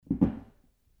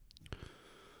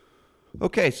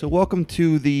Okay, so welcome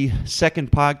to the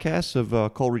second podcast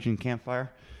of Coal Region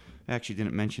Campfire. I actually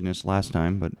didn't mention this last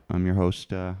time, but I'm your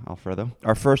host, Alfredo.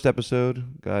 Our first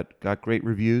episode got great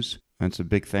reviews, and it's a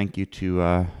big thank you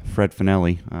to Fred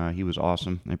Finelli. He was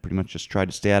awesome. I pretty much just tried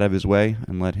to stay out of his way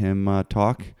and let him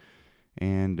talk,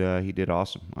 and he did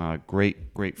awesome.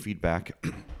 Great feedback.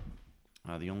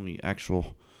 The only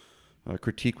actual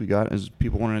critique we got is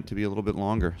people wanted it to be a little bit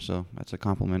longer, so that's a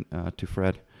compliment to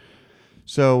Fred.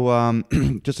 So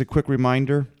just a quick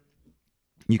reminder,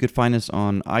 you could find us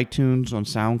on iTunes, on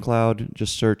SoundCloud.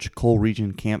 Just search Coal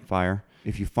Region Campfire.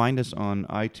 If you find us on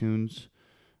iTunes,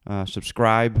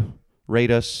 subscribe,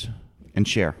 rate us, and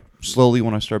share. Slowly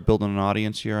want to start building an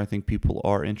audience here. I think people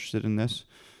are interested in this.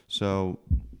 So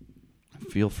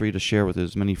feel free to share with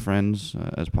as many friends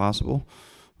as possible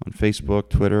on Facebook,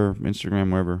 Twitter,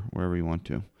 Instagram, wherever you want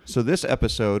to. So this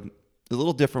episode, a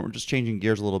little different. We're just changing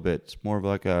gears a little bit. It's more of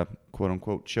like a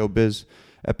quote-unquote showbiz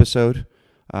episode.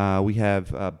 We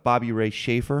have Bobby Ray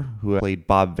Schaefer, who played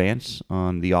Bob Vance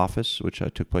on The Office, which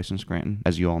took place in Scranton,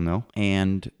 as you all know,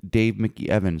 and Dave Mickey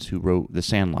Evans, who wrote The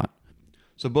Sandlot.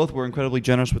 So both were incredibly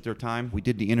generous with their time. We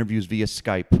did the interviews via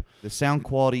Skype. The sound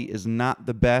quality is not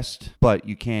the best, but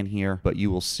you can hear, but you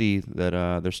will see that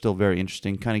they're still very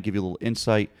interesting, kind of give you a little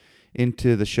insight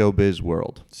into the showbiz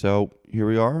world. So here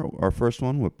we are, our first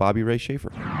one with Bobby Ray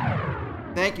Schaefer.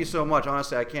 Thank you so much.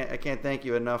 Honestly, I can't thank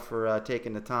you enough for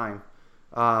taking the time.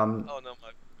 No,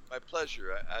 my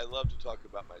pleasure. I love to talk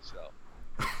about myself.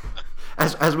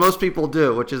 as most people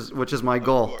do, which is my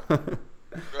goal.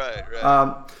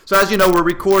 Right. So as you know, we're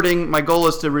recording. My goal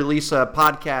is to release a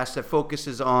podcast that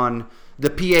focuses on the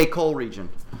PA coal region.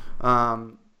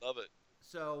 Love it.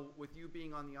 So with you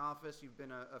being on The Office, you've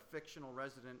been a fictional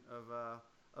resident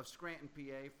of Scranton,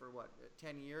 PA for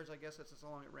 10 years, I guess that's how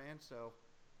long it ran. So.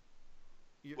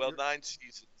 9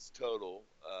 seasons total.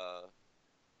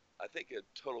 I think a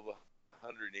total of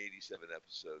 187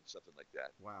 episodes, something like that.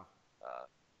 Wow.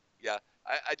 Yeah,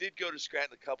 I did go to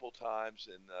Scranton a couple times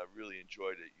and really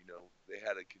enjoyed it. You know, they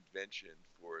had a convention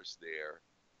for us there,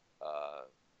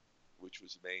 which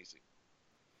was amazing.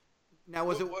 Now,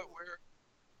 where?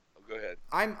 Oh, go ahead.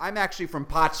 I'm actually from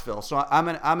Pottsville, so I'm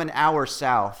an hour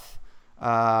south.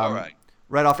 All right.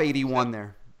 Right off 81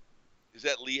 there. Is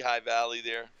that Lehigh Valley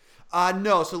there?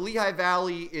 No. So Lehigh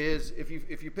Valley is, if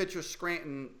you picture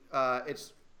Scranton,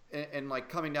 it's and like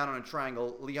coming down on a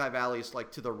triangle. Lehigh Valley is like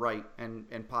to the right,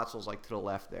 and Pottsville's like to the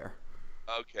left there.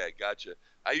 Okay, gotcha.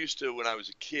 I used to, when I was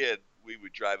a kid, we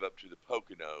would drive up to the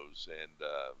Poconos and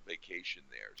vacation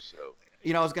there. So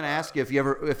I was going to ask you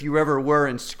if you ever were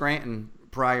in Scranton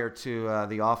prior to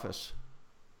The Office.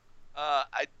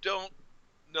 I don't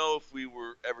know if we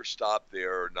were ever stopped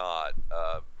there or not.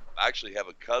 I actually have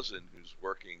a cousin who's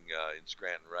working in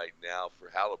Scranton right now for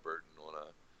Halliburton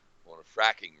on a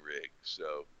fracking rig.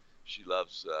 So she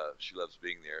loves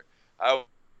being there. I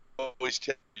always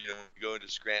tell you, go into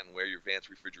Scranton, wear your Vance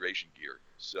refrigeration gear.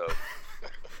 So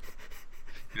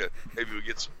maybe we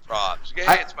get some props.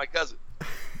 Hey, it's my cousin.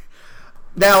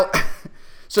 Now,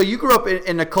 so you grew up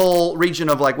in the coal region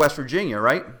of like West Virginia,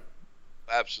 right?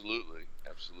 Absolutely.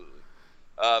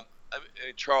 I'm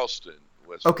in Charleston,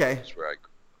 West Virginia, is where I grew up.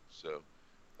 So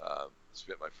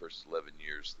spent my first 11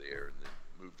 years there, and then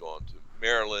moved on to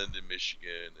Maryland and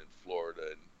Michigan and Florida,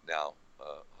 and now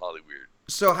Hollywood.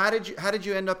 So how did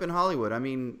you end up in Hollywood? I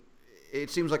mean, it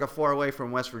seems like a far away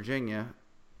from West Virginia.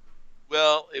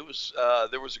 Well, it was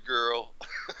there was a girl,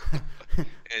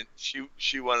 and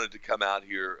she wanted to come out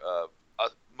here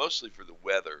mostly for the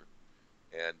weather,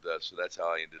 and so that's how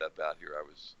I ended up out here. I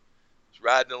was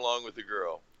riding along with a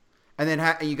girl. And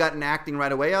then you got in acting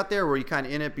right away out there? Were you kind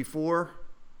of in it before?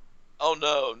 Oh,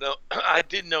 no. I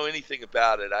didn't know anything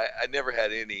about it. I never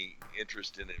had any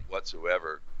interest in it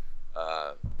whatsoever.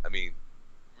 I mean,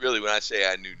 really, when I say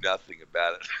I knew nothing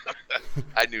about it,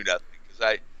 I knew nothing.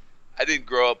 Because I didn't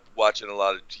grow up watching a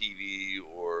lot of TV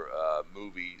or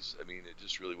movies. I mean, it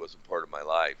just really wasn't part of my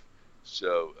life.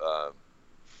 So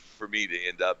for me to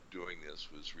end up doing this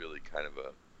was really kind of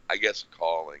a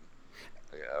calling.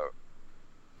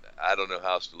 I don't know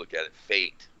how else to look at it.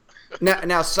 Fate.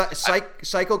 Now,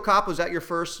 Psycho Cop, was that your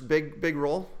first big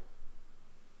role?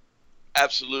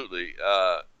 Absolutely.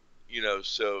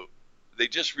 So they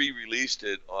just re-released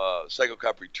it. Psycho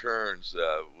Cop Returns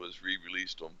was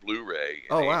re-released on Blu-ray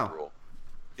in April. Wow.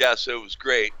 Yeah, so it was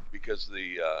great because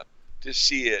to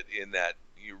see it in that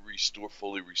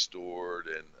fully restored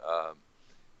and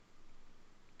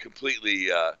completely.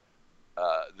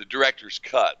 The director's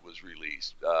cut was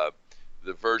released.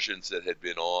 The versions that had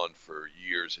been on for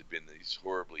years had been these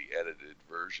horribly edited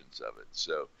versions of it.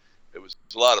 So it was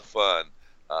a lot of fun,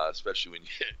 especially when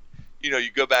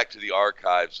you go back to the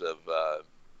archives of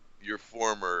your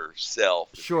former self,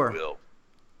 if Sure. you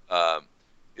will.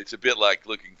 It's a bit like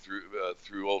looking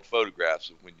through old photographs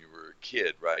of when you were a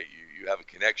kid, right? You have a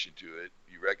connection to it.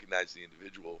 You recognize the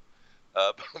individual,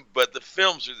 but the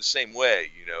films are the same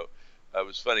way. It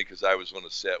was funny because I was on a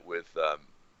set with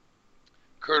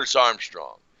Curtis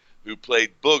Armstrong, who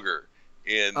played Booger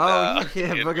in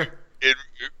Booger.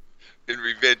 in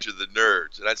Revenge of the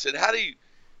Nerds, and I said, how do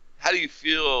you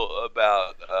feel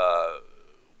about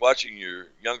watching your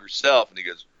younger self? And he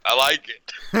goes, I like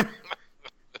it.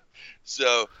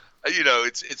 So,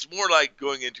 it's more like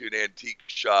going into an antique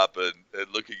shop and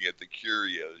looking at the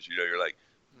curios. You're like,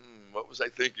 what was I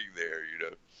thinking there?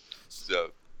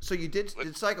 So you did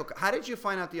Psycho. How did you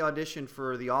find out the audition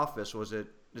for The Office? Was there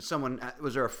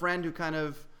a friend who kind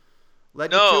of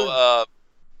led you to it?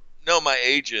 No, my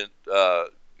agent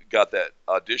got that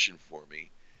audition for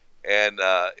me, and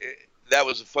that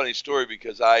was a funny story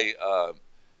because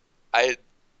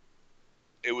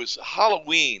it was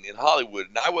Halloween in Hollywood,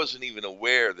 and I wasn't even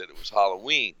aware that it was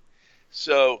Halloween.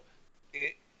 So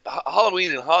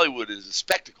Halloween in Hollywood is a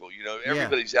spectacle.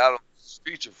 Everybody's out on the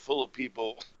streets are full of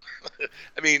people.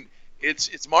 I mean,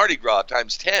 it's Mardi Gras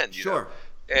times 10. Sure.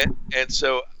 And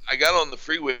so I got on the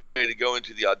freeway to go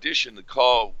into the audition. The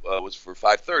call was for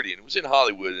 5:30, and it was in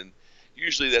Hollywood. And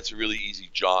usually that's a really easy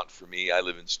jaunt for me. I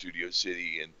live in Studio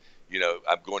City, and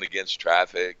I'm going against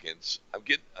traffic, and I'm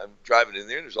driving in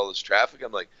there, and there's all this traffic.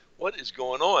 I'm like, what is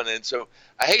going on? And so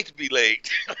I hate to be late,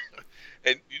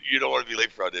 and you don't want to be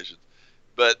late for auditions.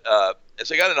 But as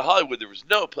I got into Hollywood, there was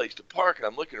no place to park, and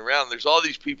I'm looking around. And there's all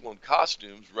these people in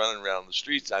costumes running around the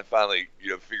streets, and I finally,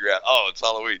 figure out, it's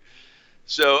Halloween.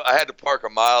 So I had to park a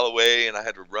mile away, and I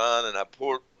had to run, and I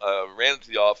ran into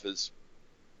the office,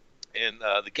 and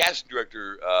the casting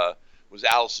director was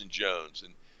Allison Jones,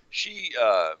 and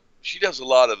she does a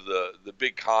lot of the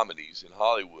big comedies in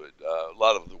Hollywood, a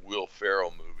lot of the Will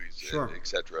Ferrell movies, sure, et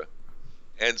cetera.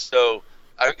 And so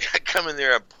I come in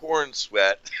there, I'm pouring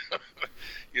sweat.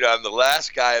 I'm the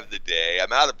last guy of the day.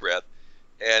 I'm out of breath,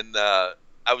 and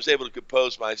I was able to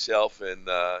compose myself. And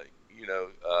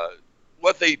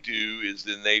what they do is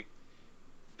then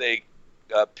they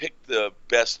pick the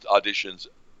best auditions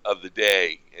of the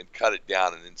day and cut it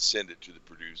down and then send it to the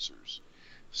producers.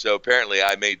 So apparently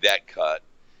I made that cut.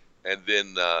 And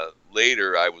then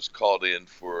later I was called in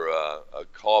for a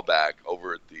callback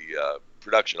over at the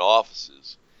production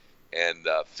offices, and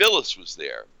Phyllis was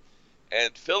there.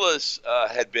 And Phyllis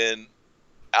had been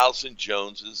Allison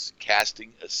Jones's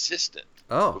casting assistant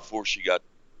before she got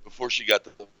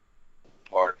the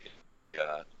part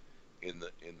in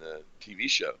the TV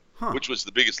show, which was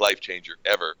the biggest life changer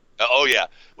ever. Oh yeah,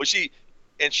 well she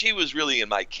was really in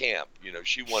my camp.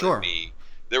 She wanted me.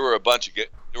 There were a bunch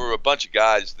of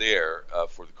guys there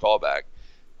for the callback.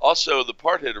 Also, the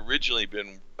part had originally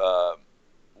been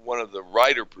one of the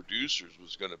writer producers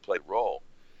was going to play the role,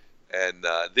 and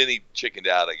then he chickened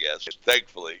out, I guess,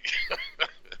 thankfully.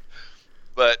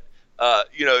 But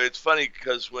it's funny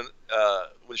because when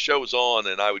the show was on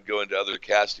and I would go into other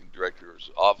casting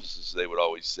directors' offices, they would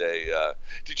always say,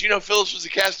 "Did you know Phyllis was a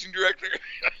casting director?"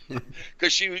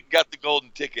 Because she got the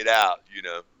golden ticket out,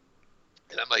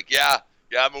 And I'm like, yeah,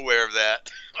 I'm aware of that.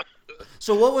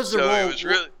 So what was the role? It was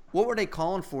really, what were they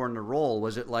calling for in the role?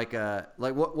 Was it like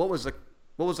what was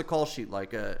the call sheet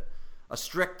like? A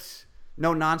strict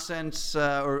no nonsense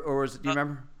or was it? Do you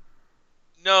remember?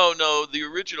 No. The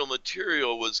original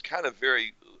material was kind of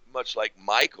very much like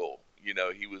Michael.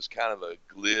 He was kind of a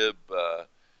glib,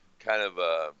 kind of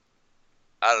a,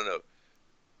 I don't know.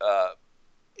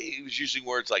 He was using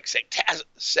words like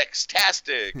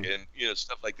sextastic and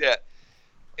stuff like that.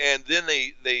 And then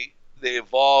they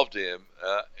evolved him.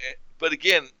 But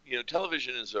again,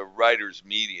 television is a writer's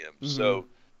medium, so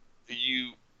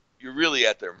you're really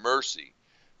at their mercy.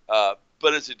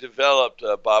 But as it developed,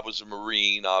 Bob was a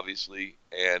Marine, obviously,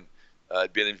 and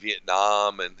had been in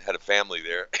Vietnam and had a family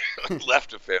there,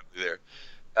 left a family there.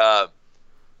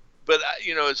 But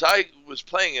as I was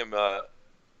playing him,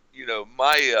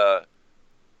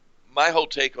 my whole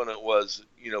take on it was,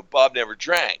 Bob never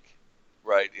drank,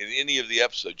 right? In any of the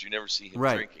episodes, you never see him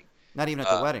drinking. Not even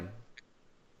at the wedding.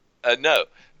 No.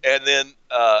 And then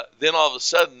all of a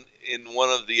sudden, in one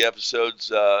of the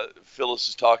episodes, Phyllis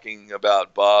is talking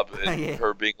about Bob and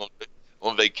her being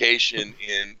on vacation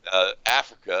in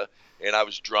Africa, and I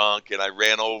was drunk and I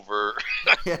ran over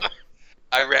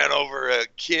a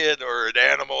kid or an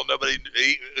animal, nobody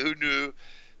who knew.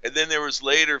 And then there was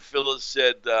later, Phyllis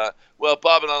said, well,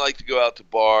 Bob and I like to go out to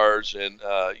bars, and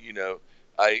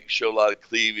I show a lot of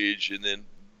cleavage, and then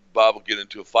Bob will get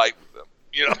into a fight with them.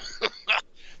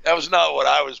 That was not what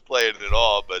I was playing at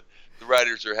all, but the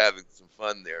writers are having some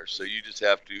fun there. So you just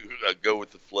have to go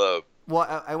with the flow.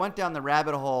 Well, I went down the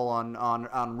rabbit hole on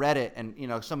Reddit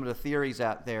and, some of the theories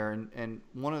out there. And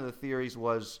one of the theories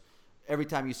was every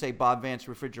time you say Bob Vance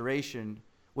Refrigeration,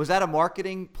 was that a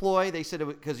marketing ploy? They said it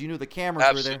because you knew the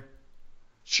cameras were there.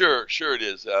 Sure it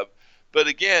is. But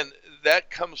again,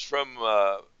 that comes from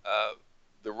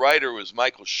the writer was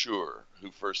Michael Schur,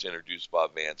 who first introduced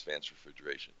Bob Vance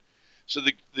Refrigeration. So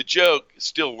the joke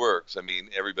still works. I mean,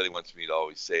 everybody wants me to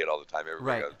always say it all the time.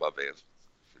 Everybody goes, Bob Vance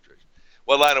Refrigeration.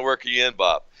 What line of work are you in,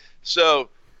 Bob? So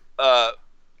the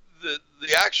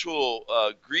actual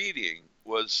greeting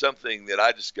was something that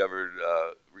I discovered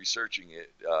researching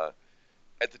it.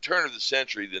 At the turn of the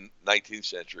century, the 19th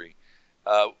century,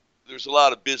 there's a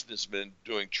lot of businessmen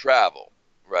doing travel,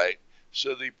 right?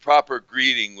 So the proper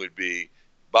greeting would be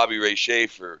Bobby Ray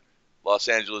Schaefer, Los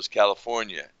Angeles,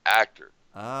 California, actor.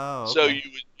 Oh, okay. So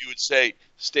you would say,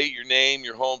 state your name,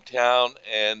 your hometown,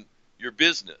 and your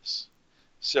business,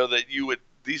 so that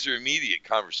these are immediate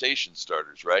conversation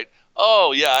starters, right?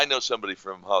 Oh yeah, I know somebody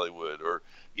from Hollywood, or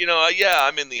yeah,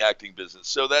 I'm in the acting business.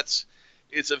 So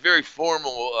it's a very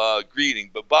formal greeting,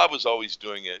 but Bob was always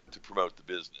doing it to promote the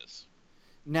business.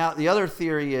 Now the other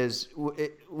theory is,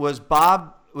 was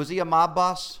he a mob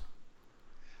boss?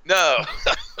 No.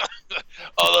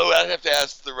 Although I'd have to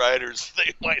ask the writers,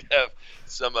 they might have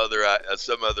some other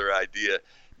idea.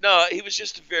 No, he was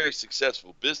just a very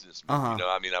successful businessman. Uh-huh.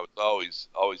 I mean, I was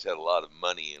always had a lot of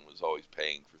money and was always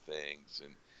paying for things,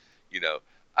 and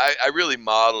I really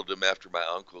modeled him after my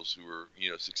uncles who were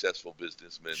successful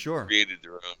businessmen. Sure. Created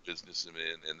their own businessmen,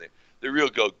 and they're real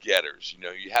go-getters.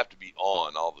 You have to be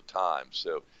on all the time.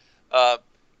 So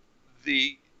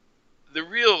the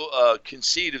real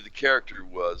conceit of the character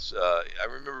was, I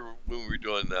remember when we were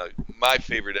doing my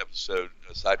favorite episode,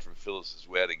 aside from Phyllis's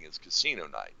wedding, is Casino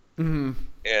Night. Mm-hmm.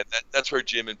 And that's where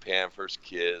Jim and Pam first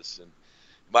kiss, and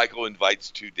Michael invites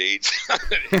 2 dates.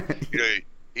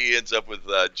 He ends up with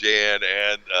Jan,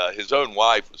 and his own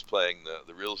wife was playing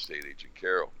the real estate agent,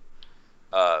 Carol.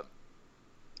 A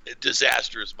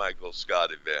disastrous Michael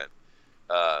Scott event.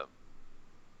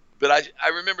 But I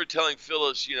remember telling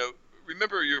Phyllis,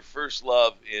 remember your first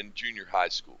love in junior high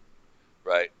school,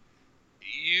 right?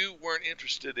 You weren't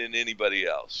interested in anybody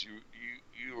else.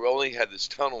 You only had this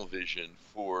tunnel vision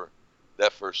for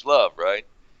that first love, right?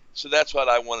 So that's what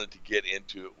I wanted to get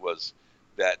into. It was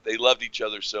that they loved each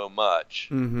other so much,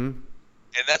 mm-hmm.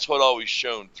 and that's what always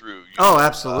shone through.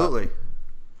 Absolutely.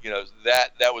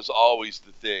 That was always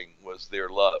the thing, was their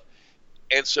love,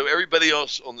 and so everybody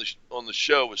else on the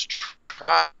show was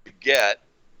trying to get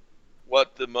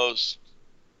what the most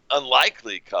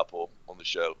unlikely couple on the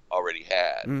show already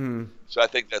had. Mm-hmm. So I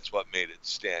think that's what made it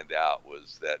stand out,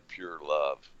 was that pure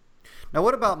love. Now,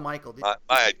 what about Michael?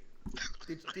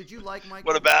 Did you like Michael?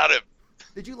 What about him?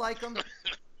 Did you like him?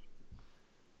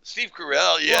 Steve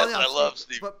Carell, yes, well, I love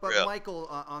Steve But Carell. Michael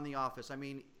on The Office, I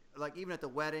mean, like even at the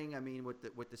wedding, I mean, with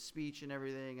the speech and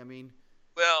everything, I mean.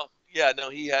 Well, yeah, no,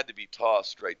 he had to be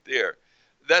tossed right there.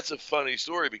 That's a funny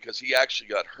story because he actually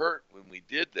got hurt when we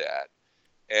did that,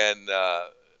 and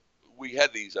we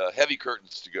had these heavy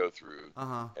curtains to go through,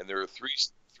 uh-huh. and there were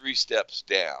three steps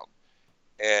down,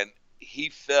 and he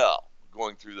fell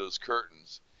going through those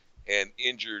curtains and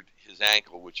injured his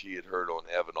ankle, which he had heard on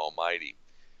Evan Almighty.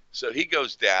 So he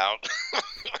goes down,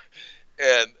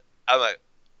 and I'm like,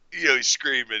 he's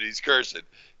screaming, he's cursing,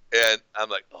 and I'm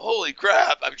like, holy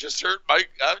crap! I've just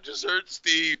hurt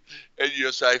Steve, and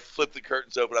so I flip the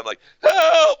curtains open. I'm like,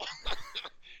 help!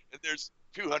 And there's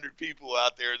 200 people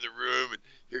out there in the room, and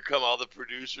here come all the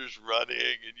producers running,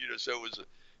 and so it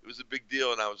was a big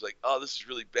deal. And I was like, oh, this is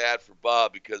really bad for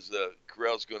Bob because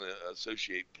Carell's going to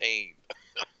associate pain.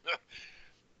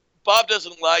 Bob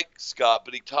doesn't like Scott,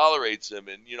 but he tolerates him.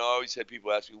 And, I always had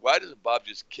people ask me, why doesn't Bob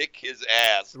just kick his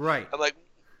ass? Right. I'm like,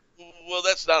 well,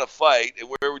 that's not a fight. And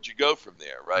where would you go from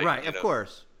there, right? Right, of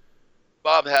course.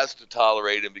 Bob has to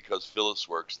tolerate him because Phyllis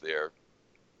works there.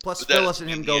 Plus, Phyllis and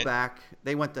him go back.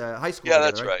 They went to high school together,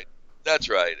 that's right? That's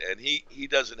right. And he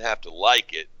doesn't have to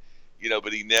like it,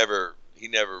 but he never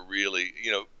really,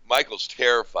 Michael's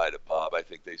terrified of Bob. I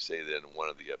think they say that in one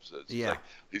of the episodes. Yeah.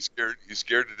 He's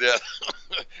scared to death.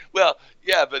 Well,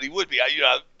 yeah, but he would be.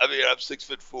 I'm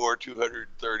 6'4",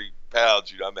 230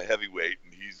 pounds. I'm a heavyweight,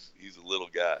 and he's a little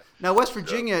guy. Now, West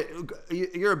Virginia,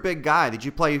 you're a big guy. Did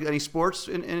you play any sports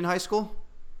in high school?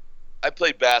 I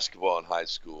played basketball in high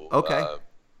school. Okay.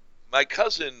 My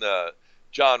cousin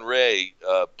John Ray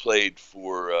played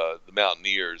for the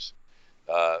Mountaineers.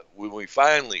 When we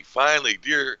finally,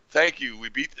 dear, thank you, we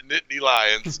beat the Nittany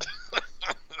Lions.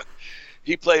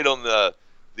 He played on the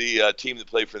the team that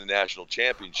played for the national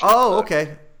championship. Oh,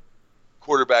 okay.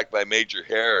 Quarterbacked by Major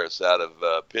Harris out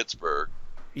of Pittsburgh.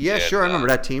 Yeah, And, sure. I remember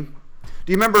that team.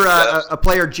 Do you remember a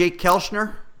player, Jake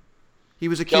Kelchner? He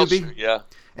was a QB. Kelchner, yeah.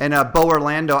 And Bo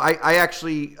Orlando. I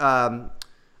actually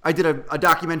I did a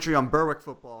documentary on Berwick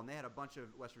football, and they had a bunch of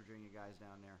West Virginia guys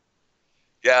down there.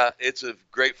 Yeah, it's a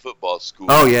great football school.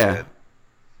 Oh, yeah. And,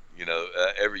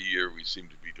 every year we seem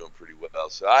to be doing pretty well.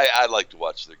 So I like to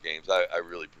watch their games. I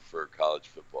really prefer college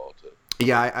football to.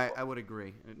 Yeah, I would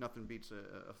agree. Nothing beats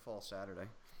a fall Saturday.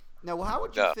 Now, how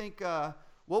would you think?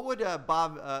 What would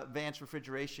Bob Vance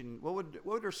Refrigeration? What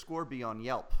would their score be on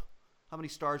Yelp? How many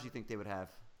stars do you think they would have?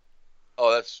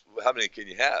 Oh, that's how many can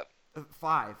you have?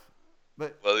 5.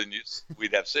 But well, then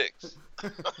we'd have 6.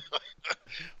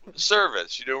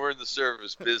 Service, we're in the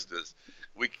service business.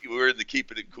 We're in the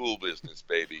keeping it cool business,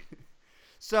 baby.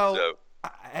 So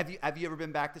have you ever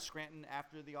been back to Scranton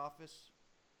after The Office?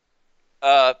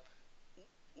 Well,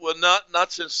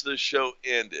 not since the show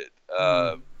ended.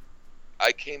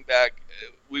 I came back.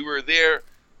 We were there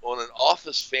on an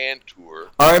Office fan tour.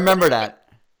 I remember that.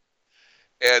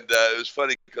 And it was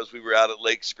funny because we were out at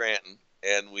Lake Scranton,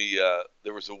 and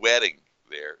there was a wedding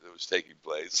there that was taking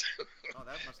place.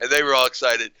 And they were all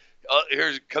excited.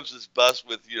 Here comes this bus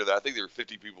with, I think there were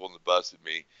 50 people on the bus and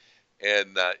me.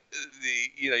 And,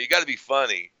 you got to be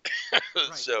funny. Right.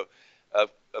 So,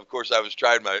 of course, I was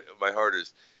trying my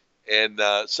hardest. And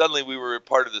suddenly we were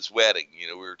part of this wedding.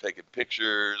 We were taking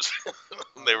pictures.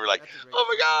 And they were like, oh,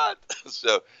 my God.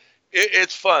 So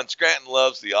it's fun. Scranton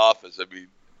loves The Office. I mean,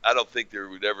 I don't think there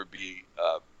would ever be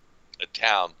a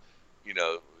town,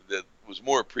 that was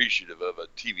more appreciative of a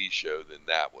TV show than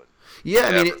that one. Yeah,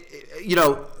 I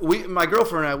mean, my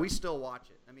girlfriend and I, we still watch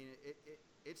it. I mean,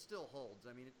 it still holds.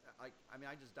 I mean,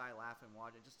 I just die laughing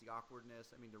watching it. Just the awkwardness.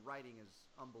 I mean, the writing is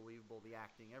unbelievable, the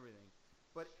acting, everything.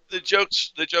 But the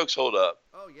jokes hold up.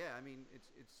 Oh yeah, I mean,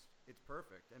 it's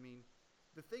perfect. I mean,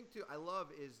 the thing too I love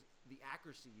is the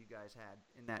accuracy you guys had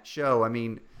in that show. I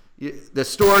mean, the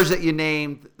stores that you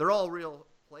named, they're all real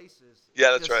places.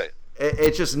 Yeah, that's right.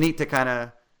 It's just neat to kind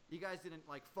of, you guys didn't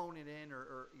like phone it in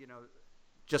or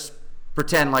just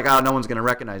pretend like, oh, no one's going to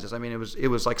recognize us. I mean, it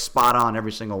was like spot on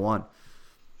every single one.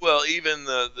 Well, even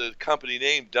the company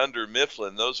name Dunder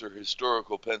Mifflin, those are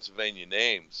historical Pennsylvania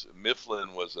names.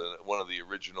 Mifflin was one of the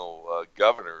original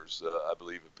governors, I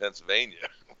believe, of Pennsylvania.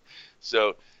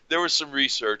 So there was some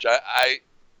research. I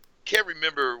can't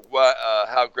remember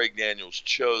how Greg Daniels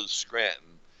chose Scranton.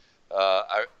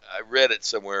 I read it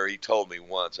somewhere. He told me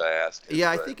once. I asked him.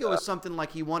 Yeah, I think it was something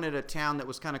like he wanted a town that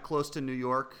was kind of close to New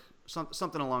York,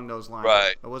 something along those lines.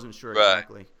 Right. I wasn't sure right.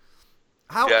 exactly.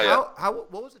 How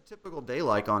what was a typical day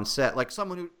like on set? Like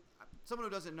someone who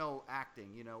doesn't know acting,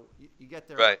 you get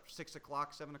there at 6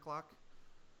 o'clock, 7 o'clock.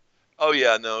 Oh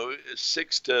yeah, no,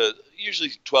 6 to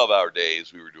usually 12-hour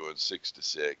days. We were doing 6 to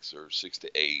 6 or 6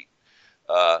 to 8.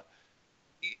 I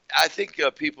think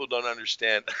people don't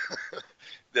understand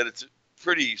that it's a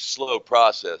pretty slow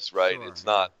process, right? Sure.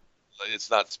 It's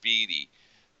not speedy.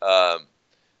 The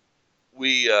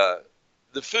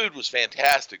food was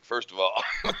fantastic, first of all.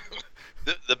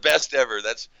 the best ever.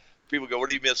 That's people go, what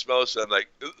do you miss most? I'm like,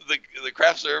 the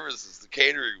craft services, the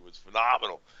catering was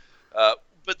phenomenal.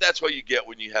 But that's what you get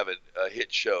when you have a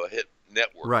hit show, a hit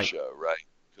network show, right?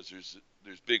 Because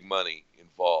there's big money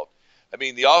involved. I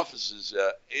mean, The Office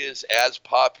is as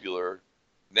popular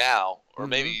now, or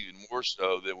maybe even more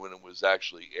so than when it was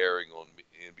actually airing on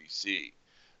NBC.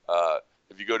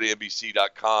 If you go to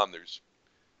NBC.com, there's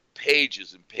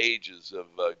pages and pages of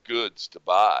goods to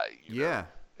buy. You know,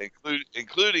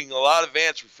 including a lot of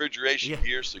Vance refrigeration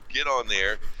gear. So get on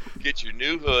there, get your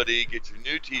new hoodie, get your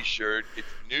new T-shirt, get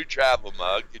your new travel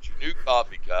mug, get your new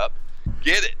coffee cup,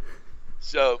 get it.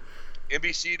 So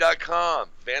NBC.com,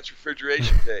 Vance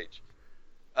refrigeration page.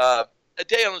 A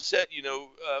day on the set,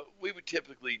 we would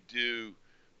typically do,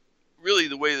 really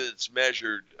the way that it's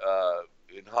measured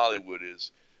in Hollywood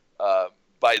is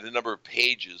by the number of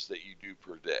pages that you do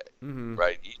per day,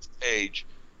 right? Each page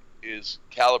is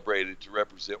calibrated to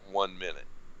represent 1 minute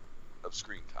of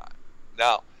screen time.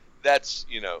 Now, that's,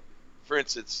 for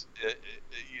instance,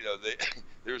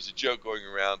 there was a joke going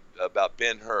around about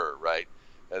Ben-Hur, right?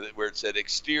 Where it said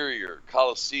exterior,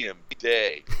 Coliseum,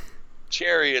 day,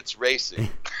 chariots racing.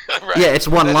 Right? Yeah, it's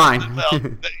one line.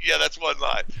 That's one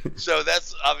line. So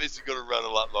that's obviously going to run a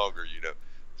lot longer,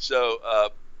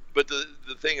 So, but the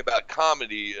thing about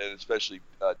comedy, and especially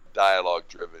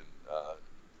dialogue-driven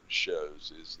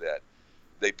shows, is that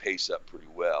they pace up pretty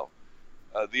well.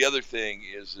 The other thing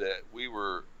is that we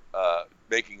were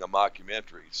making a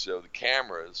mockumentary, so the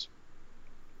cameras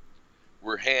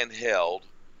were handheld.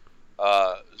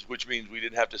 which means we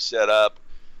didn't have to set up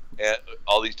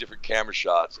all these different camera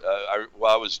shots.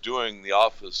 While I was doing The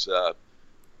Office,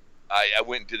 I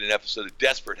went and did an episode of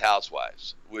Desperate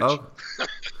Housewives, which, oh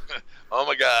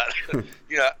my God,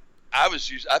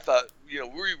 I thought,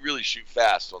 we really shoot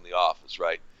fast on The Office,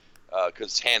 right? Because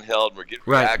it's handheld and we're getting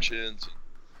reactions.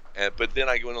 But then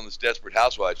I went on this Desperate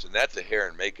Housewives, and that's a hair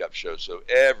and makeup show. So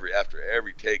after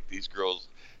every take, these girls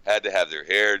had to have their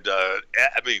hair done.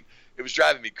 I mean, it was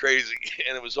driving me crazy,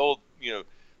 and it was old. We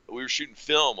were shooting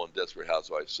film on Desperate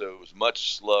Housewives, so it was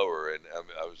much slower, and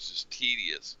I was just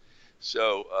tedious.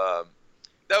 So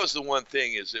that was the one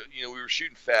thing is that we were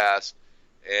shooting fast,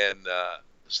 and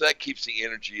so that keeps the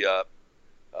energy up.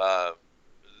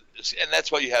 And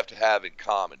that's what you have to have in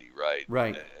comedy, right?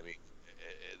 Right. I mean,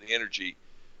 the energy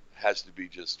has to be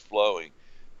just flowing.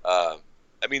 I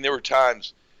mean, there were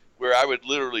times where I would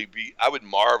literally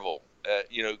marvel,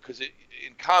 because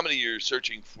in comedy you're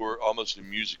searching for almost a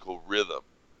musical rhythm,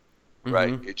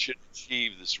 right? Mm-hmm. It should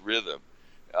achieve this rhythm.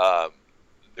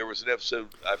 There was an episode,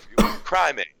 I forget,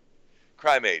 Crime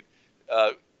Aid.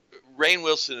 Rainn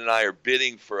Wilson and I are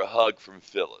bidding for a hug from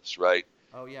Phyllis, right?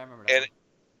 Oh yeah, I remember that.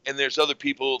 And there's other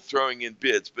people throwing in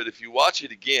bids, but if you watch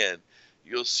it again,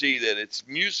 you'll see that it's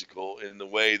musical in the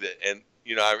way that, and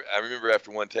I remember after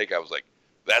one take, I was like,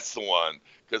 that's the one,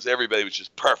 because everybody was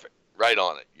just perfect, right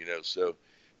on it, so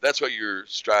that's what you're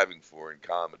striving for in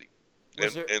comedy.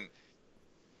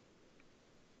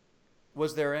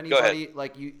 Was there anybody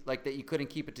like that you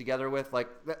couldn't keep it together with, like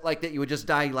that you would just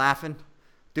die laughing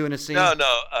doing a scene?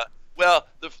 No. Well,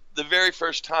 the very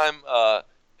first time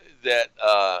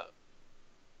that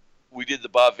we did the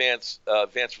Bob Vance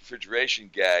refrigeration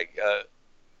gag,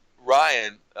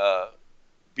 Ryan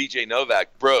BJ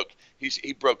Novak broke.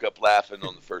 He broke up laughing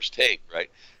on the first take,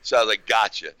 right? So I was like,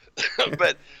 gotcha.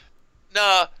 But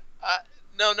no,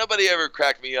 nobody ever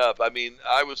cracked me up. I mean,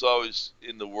 I was always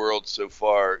in the world so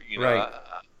far,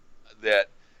 that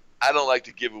I don't like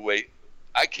to give away.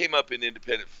 I came up in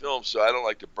independent film, so I don't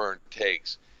like to burn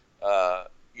takes.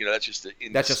 That's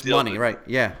just money, right?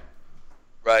 Yeah.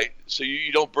 Right. So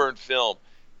you don't burn film.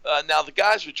 Now the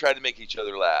guys would try to make each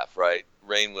other laugh, right?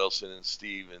 Rainn Wilson and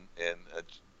Steve and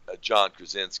John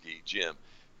Krasinski, Jim.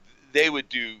 They would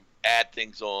add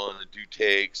things on and do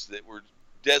takes that were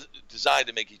designed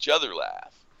to make each other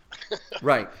laugh.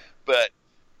 Right. But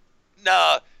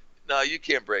no, you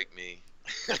can't break me.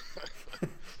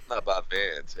 Not Bob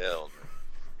Vance, hell no.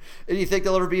 And you think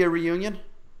there'll ever be a reunion?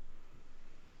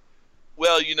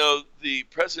 Well, the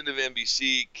president of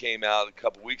NBC came out a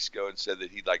couple weeks ago and said that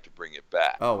he'd like to bring it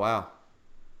back. Oh, wow.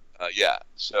 Yeah.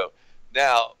 So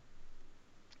now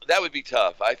that would be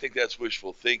tough. I think that's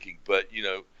wishful thinking, but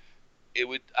it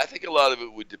would. I think a lot of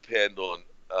it would depend on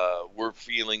were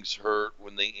feelings hurt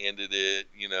when they ended it.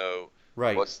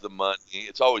 Right. What's the money?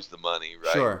 It's always the money,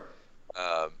 right? Sure.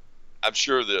 I'm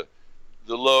sure the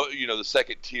low, the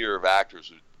second tier of actors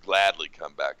would gladly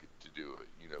come back to do it.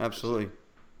 Absolutely.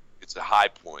 It's a high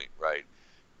point, right?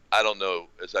 I don't know.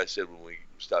 As I said when we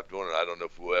stopped doing it, I don't know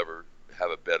if we'll ever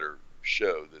have a better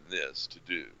show than this to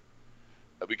do,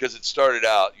 because it started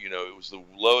out. It was the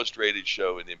lowest rated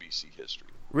show in NBC history.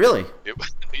 Really?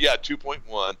 Yeah,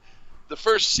 2.1. The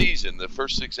first season, the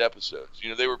first 6 episodes,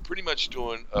 they were pretty much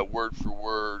doing a word for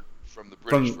word from the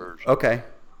British version. Okay.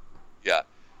 Yeah,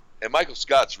 and Michael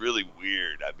Scott's really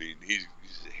weird. I mean, his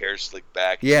hair slicked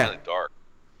back. He's Yeah. kind of dark.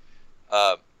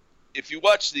 If you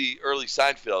watch the early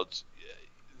Seinfelds,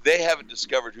 they haven't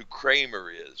discovered who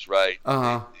Kramer is, right?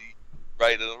 Uh-huh.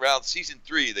 Right, and around season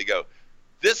 3, they go,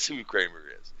 "This is who Kramer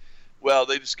is." Well,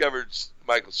 they discovered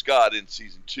Michael Scott in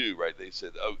season 2, right? They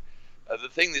said, "Oh, the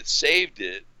thing that saved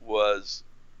it was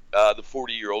the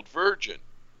 40-Year-Old Virgin."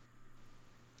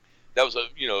 That was a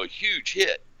huge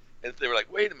hit, and they were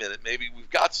like, "Wait a minute, maybe we've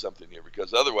got something here,"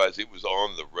 because otherwise it was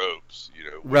on the ropes,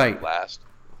 Right. Last.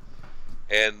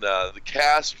 And the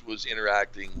cast was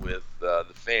interacting with the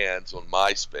fans on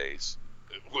MySpace,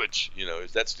 which,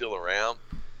 is that still around?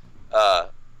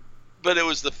 But it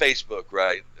was the Facebook,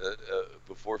 right,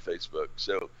 before Facebook.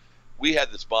 So we had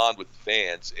this bond with the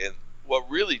fans, and what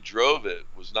really drove it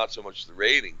was not so much the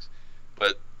ratings,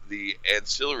 but the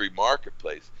ancillary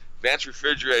marketplace. Vance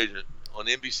Refrigeration on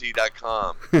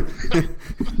NBC.com.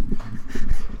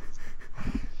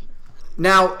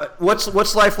 Now,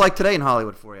 what's life like today in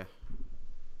Hollywood for you?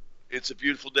 It's a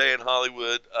beautiful day in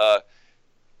Hollywood. I'm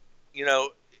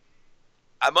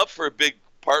up for a big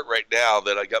part right now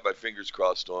that I got my fingers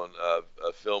crossed on,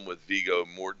 a film with Viggo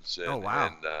Mortensen. Oh, wow.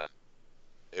 And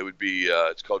it would be,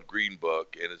 it's called Green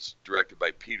Book, and it's directed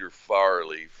by Peter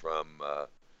Farrelly from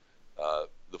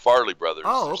the Farrelly brothers.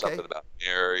 Oh, There's okay. something about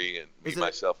Mary and Me,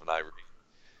 Myself, and Irene.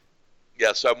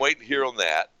 yeah, so I'm waiting to hear on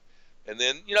that. And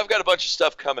then, I've got a bunch of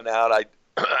stuff coming out.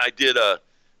 I did a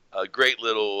great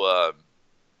little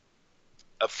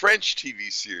a French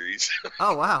TV series.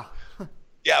 Oh, wow.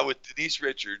 Yeah, with Denise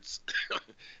Richards.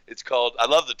 It's called, I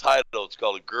love the title, it's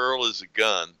called A Girl is a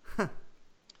Gun.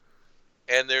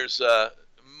 And there's,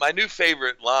 my new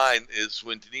favorite line is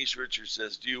when Denise Richards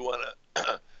says, do you want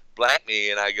to blank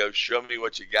me? And I go, show me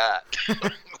what you got.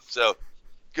 So,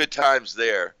 good times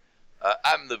there.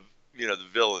 I'm the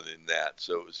villain in that,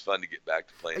 so it was fun to get back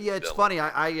to playing. Yeah, the it's villain.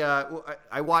 funny.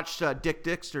 I watched Dick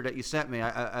Dexter that you sent me.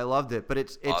 I loved it, but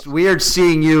it's Awesome. weird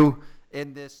seeing you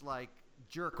in this like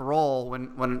jerk role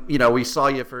when we saw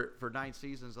you for 9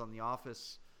 seasons on The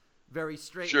Office, very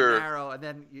straight Sure. and narrow, and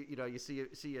then you see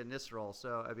you in this role.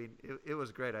 So I mean, it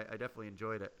was great. I definitely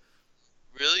enjoyed it.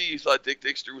 Really? You thought Dick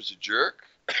Dexter was a jerk?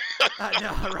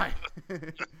 No, right.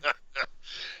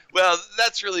 Well,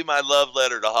 that's really my love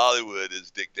letter to Hollywood is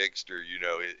Dick Dexter.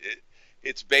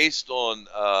 It's based on,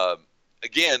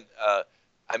 again,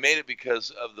 I made it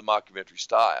because of the mockumentary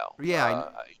style. Yeah.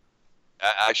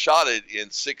 I shot it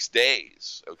in 6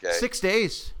 days. Okay. 6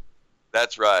 days.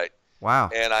 That's right.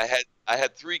 Wow. And I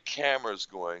had 3 cameras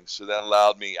going, so that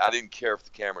allowed me. I didn't care if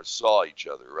the cameras saw each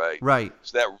other, right? Right.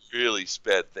 So that really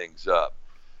sped things up.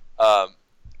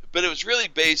 But it was really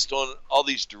based on all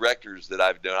these directors that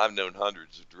I've known. I've known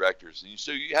hundreds of directors, and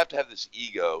so you have to have this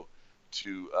ego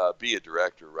to be a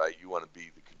director, right? You want to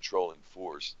be the controlling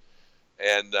force.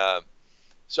 And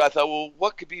so I thought, well,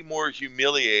 what could be more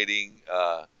humiliating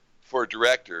for a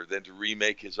director than to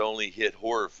remake his only hit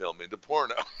horror film into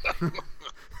porno?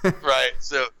 Right?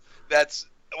 So that's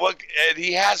what, and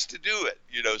he has to do it,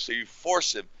 so you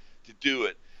force him to do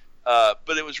it.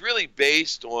 But it was really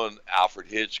based on Alfred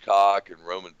Hitchcock and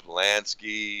Roman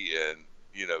Polanski and,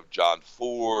 John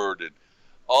Ford and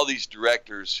all these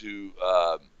directors who,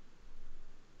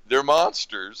 they're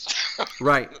monsters.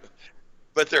 Right.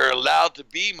 But they're allowed to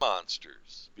be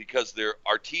monsters because they're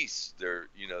artistes. They're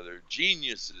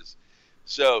geniuses.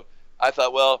 So I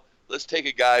thought, well, let's take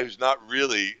a guy who's not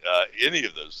really any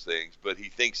of those things, but he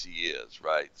thinks he is,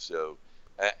 right? So,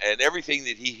 and everything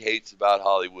that he hates about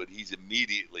Hollywood, he's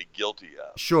immediately guilty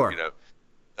of. Sure.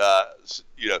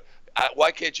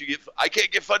 Why can't you I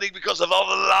can't get funding because of all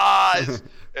the lies.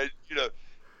 And,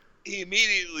 he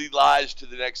immediately lies to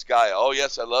the next guy. Oh,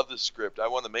 yes, I love this script. I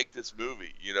want to make this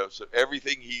movie. So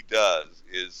everything he does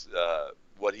is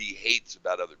what he hates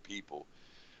about other people,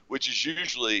 which is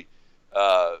usually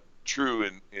true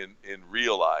in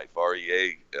real life,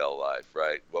 REAL life,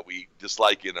 right? What we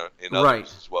dislike in others Right.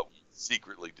 is what we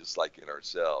secretly dislike in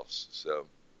ourselves. So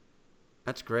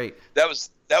That's great. that was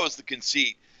the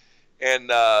conceit.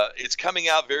 And it's coming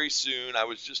out very soon. I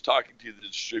was just talking to the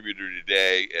distributor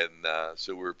today, and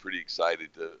so we're pretty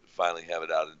excited to finally have it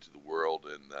out into the world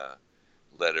and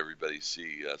let everybody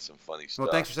see some funny stuff.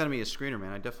 Well, thanks for sending me a screener,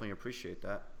 man. I definitely appreciate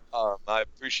that. I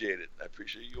appreciate it. I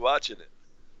appreciate you watching it.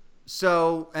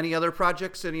 So, any other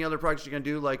projects? Any other projects you're gonna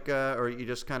do? Like, or you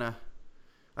just kind of?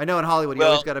 I know in Hollywood, you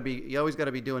always got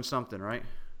to be doing something, right?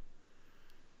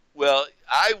 Well,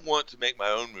 I want to make my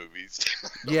own movies.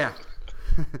 Yeah.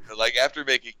 Like after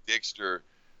making Dexter,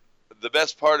 the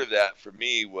best part of that for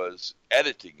me was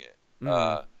editing it.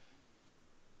 Mhm.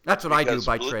 That's what I do because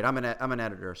by trade. I'm an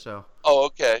editor, so. Oh,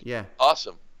 okay. Yeah.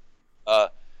 Awesome.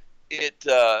 That's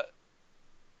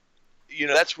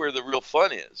where the real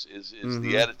fun is Mhm.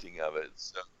 the editing of it.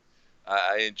 So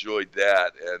I enjoyed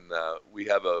that, and we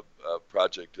have a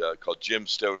project called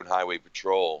Gemstone Highway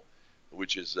Patrol,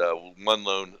 which is one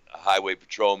lone highway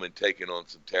patrolman taking on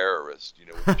some terrorists,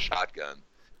 with a shotgun.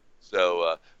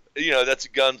 So, that's a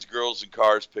guns, girls, and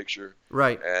cars picture.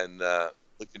 Right. And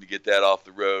looking to get that off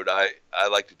the road. I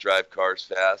like to drive cars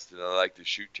fast, and I like to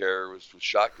shoot terrorists with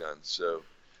shotguns. So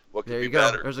what could There be you go.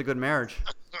 better? There's a good marriage.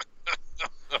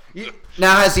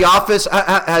 Now, has The Office?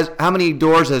 How many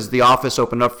doors has The Office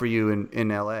opened up for you in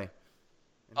LA?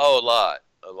 Oh, a lot.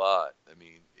 I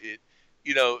mean,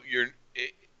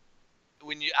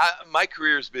 my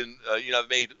career has been, I've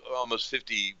made almost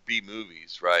 50 B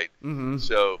movies, right? Mm-hmm.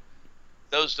 So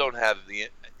those don't have the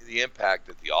impact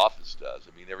that The Office does.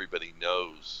 I mean, everybody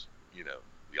knows,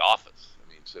 The Office. I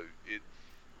mean, so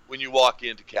when you walk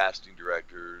into casting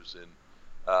directors, and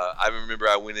I remember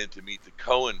I went in to meet the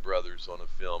Coen brothers on a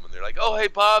film, and they're like, "Oh, hey,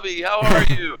 Bobby, how are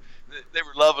you?" They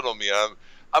were loving on me.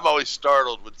 I'm always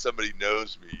startled when somebody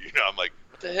knows me. I'm like,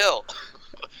 "What the hell?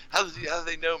 How do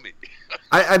they know me?"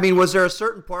 I mean, was there a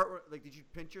certain part where, like, did you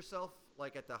pinch yourself,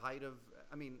 like, at the height of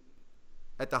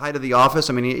The Office?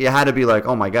 I mean, you had to be like,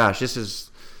 oh my gosh, this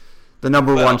is the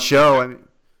number one show. I mean,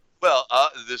 well,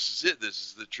 this is it. This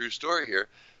is the true story here.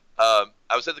 I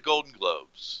was at the Golden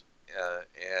Globes,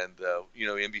 and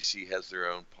NBC has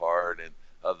their own part and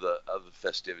of the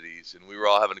festivities, and we were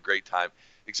all having a great time.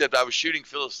 Except I was shooting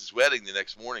Phyllis's wedding the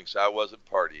next morning, so I wasn't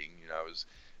partying.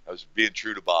 I was being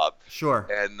true to Bob. Sure.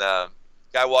 And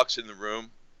guy walks in the room,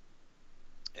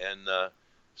 and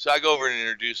so I go over and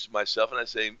introduce myself, and I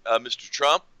say, "Mr.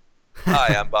 Trump,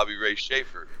 hi, I'm Bobby Ray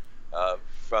Schaefer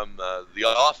from The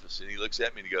Office." And he looks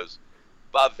at me and he goes,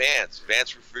 "Bob Vance,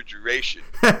 Vance Refrigeration."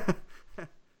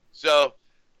 So,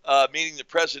 meeting the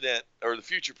president or the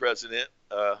future president,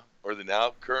 or the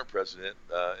now current president,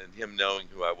 and him knowing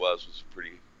who I was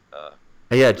pretty.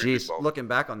 Yeah, pretty geez. Looking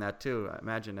back on that too, I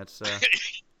imagine that's.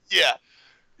 Yeah,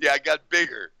 I got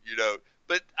bigger,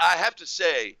 But I have to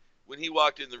say, when he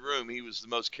walked in the room, he was the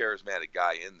most charismatic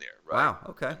guy in there. Right? Wow.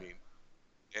 Okay. I mean,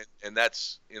 and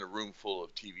that's in a room full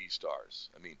of TV stars.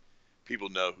 I mean, people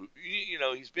know who.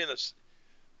 He's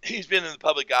been in the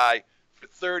public eye for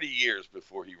 30 years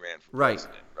before he ran for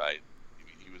president. Right. I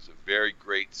mean, he was a very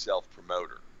great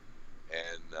self-promoter,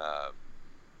 and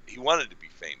he wanted to be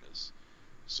famous.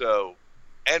 So,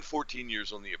 and 14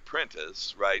 years on The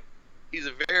Apprentice, right? He's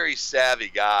a very savvy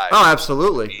guy. Oh,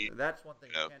 absolutely. That's one thing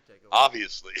you can't take away.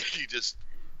 Obviously, he just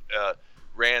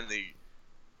ran the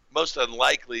most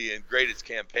unlikely and greatest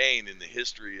campaign in the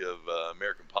history of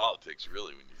American politics,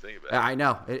 really, when you think about it. I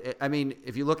know. I mean,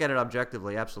 if you look at it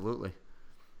objectively, absolutely.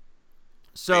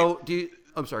 So,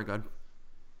 I'm sorry, go ahead.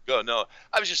 Go, no.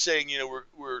 I was just saying,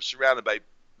 we're surrounded by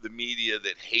the media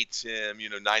that hates him.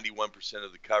 91%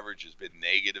 of the coverage has been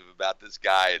negative about this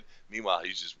guy, and meanwhile,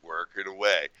 he's just working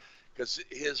away. Because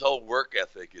his whole work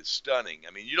ethic is stunning.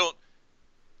 I mean, you don't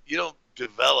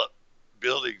develop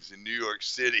buildings in New York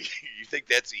City. You think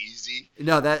that's easy?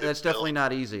 No, that's definitely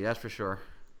not easy. That's for sure.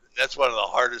 That's one of the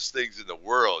hardest things in the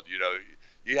world.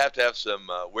 You have to have some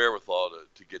wherewithal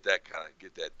to get that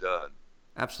done.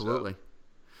 Absolutely. So,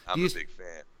 I'm a big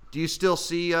fan. Do you still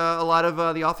see a lot of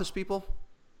the Office people?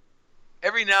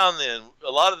 Every now and then.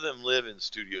 A lot of them live in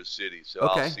Studio City, so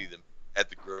okay. I'll see them at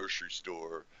the grocery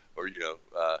store, or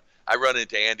I run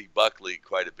into Andy Buckley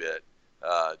quite a bit.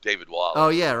 David Wallace. Oh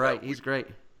yeah, right. He's great.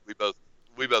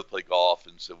 We both play golf,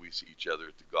 and so we see each other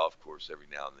at the golf course every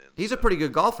now and then. He's a pretty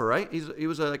good golfer, right? He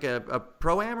was like a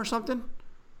pro-am or something.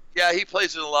 Yeah, he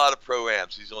plays in a lot of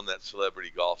pro-ams. He's on that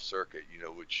celebrity golf circuit,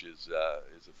 which is a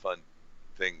fun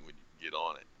thing when you get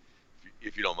on it.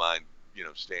 If you don't mind,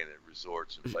 staying at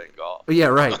resorts and playing golf. Yeah,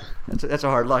 right. That's a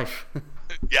hard life.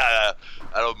 Yeah,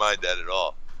 I don't mind that at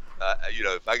all.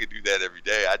 If I could do that every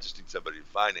day, I just need somebody to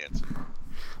finance it.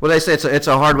 Well, they say it's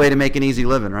a hard way to make an easy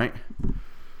living, right?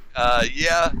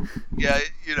 Yeah,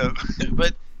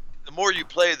 but the more you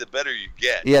play, the better you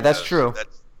get. Yeah, that's true. So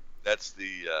that's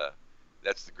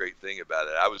the great thing about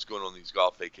it. I was going on these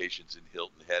golf vacations in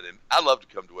Hilton Head, and I love to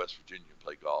come to West Virginia and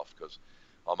play golf because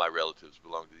all my relatives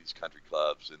belong to these country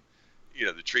clubs, and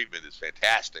the treatment is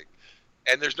fantastic,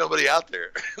 and there's nobody out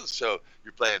there, so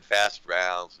you're playing fast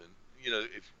rounds, and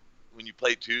when you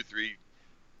play 2, 3,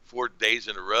 4 days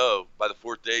in a row, by the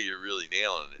fourth day you're really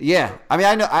nailing it. Yeah, I mean,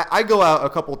 I know I go out a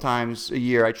couple times a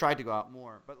year. I tried to go out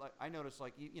more, but I noticed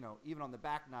even on the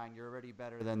back nine, you're already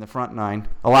better than the front nine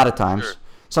a lot of times. Sure.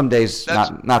 Some days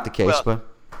not the case, but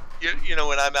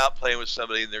when I'm out playing with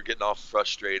somebody and they're getting all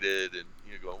frustrated and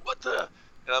going, "What the?"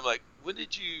 and I'm like, "When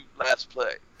did you last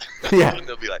play?" Yeah. And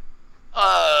they'll be like,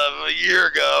 "A year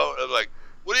ago." And I'm like,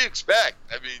 "What do you expect?"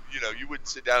 I mean, you wouldn't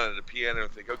sit down at a piano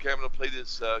and think, "Okay, I'm going to play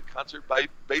this concert by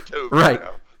Beethoven." Right.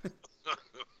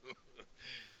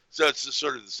 So it's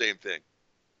sort of the same thing.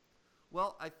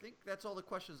 Well, I think that's all the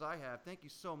questions I have. Thank you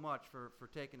so much for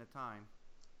taking the time.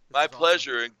 My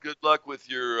pleasure, and good luck with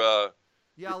your I'll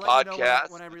podcast. let you know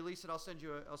when I release it. I'll send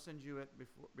you it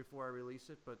before I release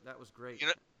it. But that was great.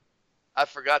 I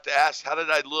forgot to ask, how did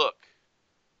I look?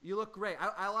 You look great.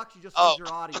 I'll actually just use your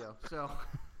audio. So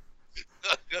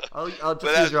I'll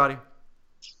just use your audio.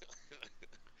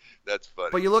 That's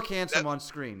funny. But you look handsome on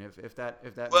screen. If that.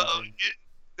 Well,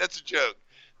 that's a joke.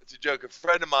 That's a joke. A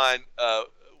friend of mine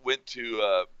went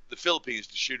to the Philippines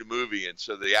to shoot a movie, and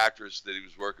so the actress that he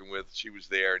was working with, she was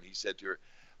there, and he said to her,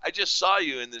 "I just saw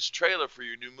you in this trailer for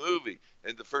your new movie."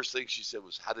 And the first thing she said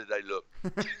was, "How did I look?"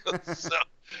 so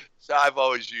I've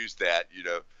always used that, in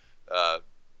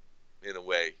a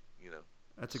way,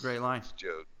 That's a great line. It's a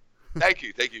joke. Thank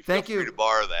you. Thank you. Feel free to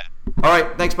borrow that. All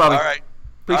right. Thanks, Bobby. All right.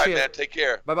 Appreciate man. it. Take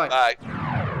care. Bye-bye. Bye.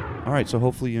 All right, so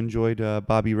hopefully you enjoyed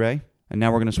Bobby Ray. And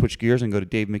now we're going to switch gears and go to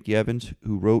Dave McEvans,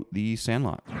 who wrote The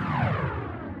Sandlot.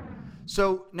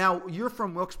 So now you're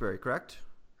from Wilkes-Barre, correct?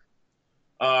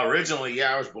 Originally,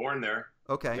 yeah, I was born there.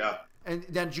 Okay. Yeah. And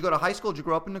then did you go to high school? Did you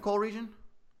grow up in the Nicole region?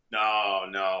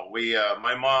 No. We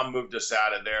my mom moved us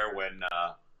out of there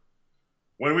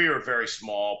When we were very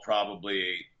small,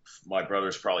 probably my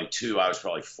brother's probably 2, I was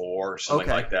probably 4, something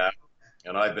Okay. like that.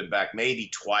 And I've been back maybe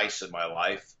twice in my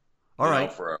life. All you know,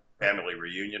 right. for a family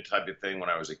reunion type of thing when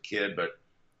I was a kid. But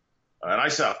and I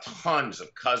saw tons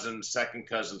of cousins, second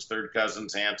cousins, third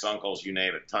cousins, aunts, uncles, you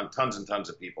name it. Tons and tons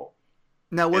of people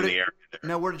Now in where the did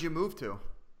area. where did you move to?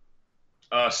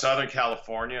 Southern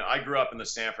California. I grew up in the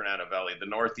San Fernando Valley, the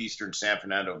northeastern San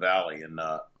Fernando Valley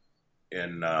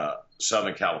in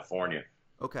Southern California,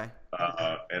 Okay.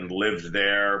 and lived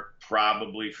there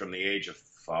probably from the age of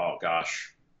 5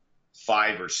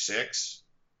 or 6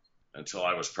 until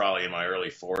I was probably in my early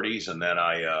 40s, and then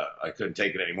I couldn't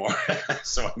take it anymore,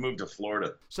 so I moved to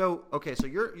Florida. So so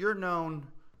you're known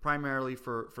primarily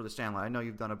for the Sandlot. I know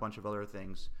you've done a bunch of other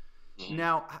things. Mhm.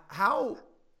 Now, how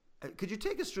could you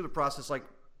take us through the process? Like,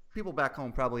 people back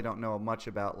home probably don't know much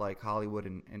about like Hollywood,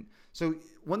 and so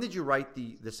when did you write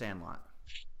the Sandlot?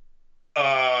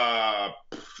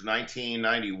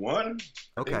 1991.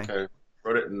 Okay. I think I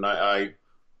wrote it, and I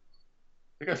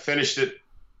think I finished it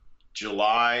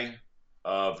July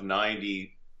of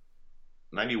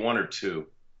 91 or 2.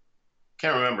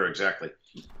 Can't remember exactly.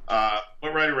 But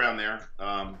right around there.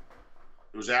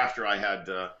 It was after I had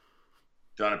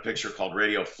done a picture called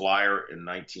Radio Flyer in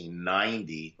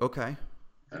 1990, Okay.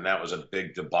 and that was a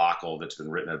big debacle that's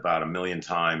been written about a million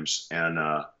times. And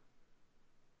I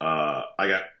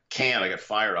got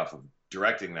fired off of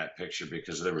directing that picture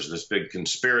because there was this big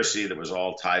conspiracy that was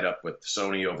all tied up with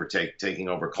Sony taking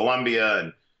over Columbia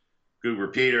and Goober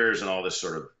Peters and all this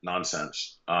sort of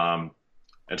nonsense. And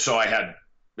so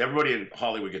everybody in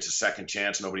Hollywood gets a second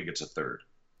chance. Nobody gets a third.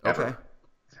 Ever. Okay.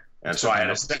 And so I had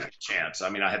a second chance. I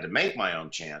mean, I had to make my own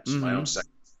chance, my own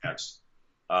second chance,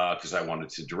 because I wanted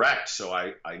to direct. So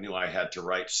I knew I had to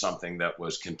write something that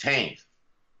was contained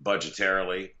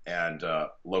budgetarily and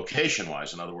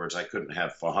location-wise. In other words, I couldn't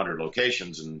have 100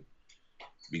 locations and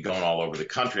be going all over the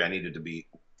country. I needed to be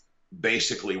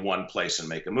basically one place and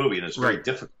make a movie. And it's very Right.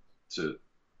 difficult to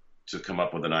come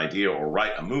up with an idea or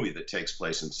write a movie that takes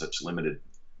place in such limited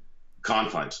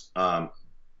confines.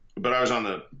 But I was on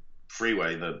the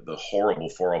freeway, the horrible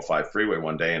 405 freeway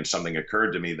one day, and something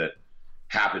occurred to me that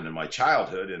happened in my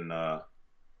childhood, and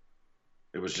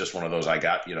it was just one of those I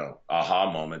got,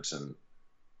 aha moments, and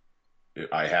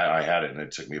I had it, and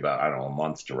it took me about, I don't know, a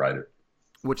month to write it.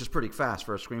 Which is pretty fast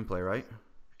for a screenplay, right?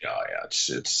 Yeah,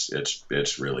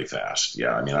 it's really fast.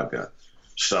 Yeah, I mean, I've got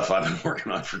stuff I've been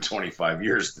working on for 25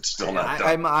 years that's still not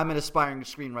done. I'm an aspiring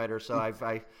screenwriter, so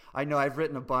I know I've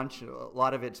written a bunch. A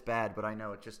lot of it's bad, but I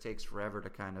know it just takes forever to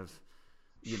kind of,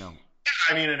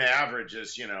 I mean, an average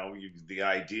is, the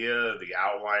idea, the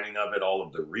outlining of it, all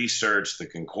of the research, the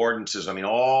concordances. I mean,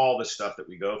 all the stuff that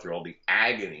we go through, all the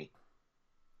agony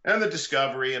and the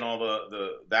discovery and all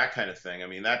the that kind of thing. I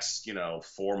mean, that's,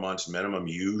 4 months minimum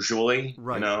usually,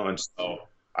 Right. And so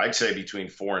I'd say between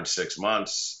 4 and 6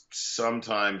 months,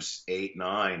 sometimes 8,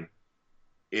 9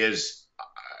 is,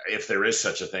 if there is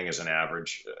such a thing as an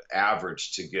average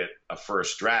to get a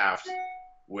first draft,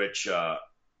 which, then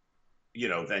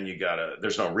you gotta,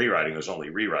 there's no rewriting, there's only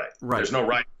rewrite. Right. There's no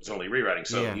writing, there's only rewriting.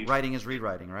 So yeah, writing is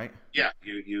rewriting, right? yeah,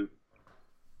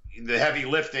 the heavy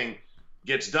lifting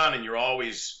gets done and you're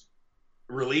always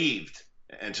relieved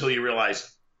until you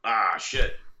realize,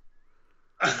 shit,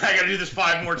 I gotta do this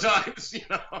 5 more times,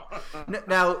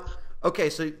 Now, okay,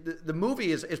 so the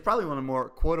movie is probably one of the more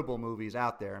quotable movies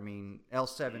out there. I mean,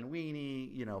 L7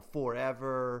 Weenie,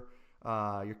 Forever,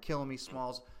 You're Killing Me,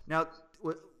 Smalls. Now,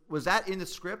 was that in the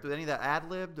script? Was any of that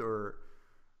ad-libbed or?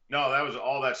 No,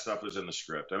 all that stuff was in the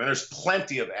script. I mean, there's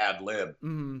plenty of ad-lib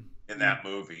in that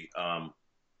movie.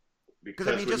 Because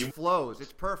I mean, it just flows.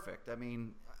 It's perfect. I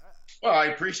mean, well, I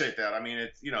appreciate that. I mean,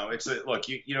 look,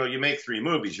 you make 3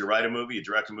 movies. You write a movie, you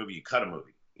direct a movie, you cut a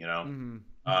movie.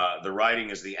 The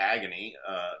writing is the agony,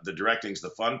 the directing's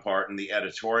the fun part, and the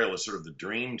editorial is sort of the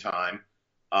dream time.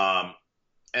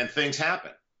 And things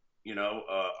happen,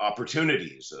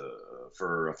 opportunities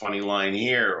for a funny line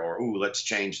here, or ooh, let's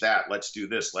change that, let's do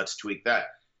this, let's tweak that.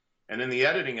 And in the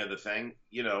editing of the thing,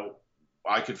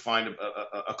 I could find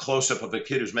a close-up of a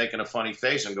kid who's making a funny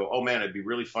face and go, oh man, it'd be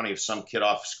really funny if some kid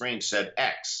off screen said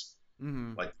X.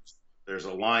 Like there's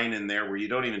a line in there where you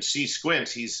don't even see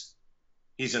Squints. He's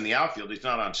in the outfield. He's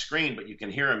not on screen, but you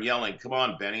can hear him yelling, come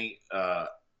on, Benny,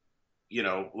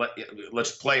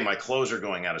 let's play. My clothes are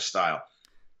going out of style.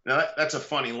 Now that's a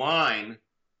funny line,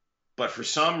 but for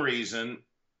some reason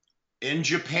in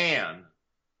Japan,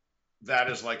 that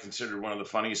is like considered one of the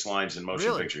funniest lines in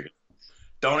motion picture.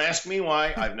 Don't ask me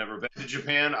why. I've never been to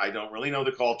Japan. I don't really know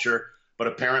the culture, but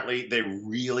apparently they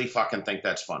really fucking think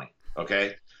that's funny.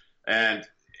 Okay. And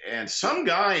and some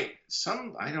guy,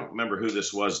 I don't remember who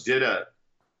this was, did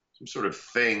some sort of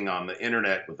thing on the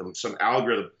internet with some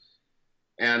algorithm,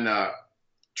 and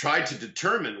tried to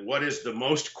determine what is the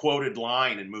most quoted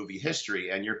line in movie history,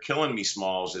 and "You're Killing Me,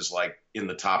 Smalls" is like in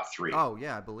the top 3. Oh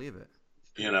yeah, I believe it.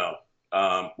 You know,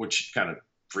 which kind of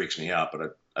freaks me out,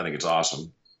 but I think it's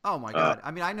awesome. Oh my God!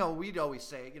 I mean, I know we'd always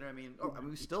say it. You know what I mean? I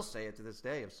mean, we still say it to this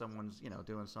day if someone's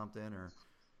doing something, or,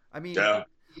 I mean, Yeah.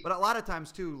 but a lot of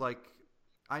times too, like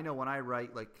I know when I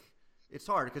write, like it's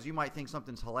hard because you might think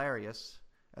something's hilarious,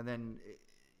 and then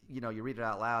you read it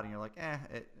out loud and you're like,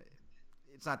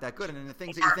 it's not that good, and then the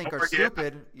things that you think are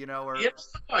stupid, or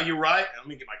you write. Let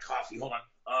me get my coffee. Hold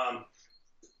on.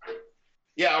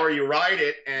 Yeah, or you write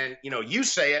it and you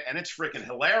say it and it's freaking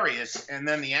hilarious, and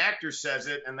then the actor says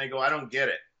it and they go, "I don't get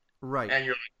it." right. And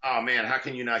you're like, "Oh man, how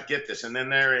can you not get this?" And then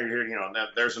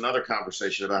there's another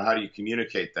conversation about how do you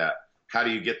communicate that? How do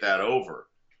you get that over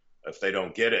if they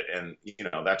don't get it? And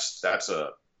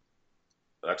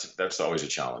that's always a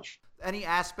challenge. Any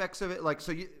aspects of it, like,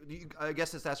 so I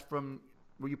guess that's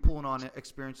were you pulling on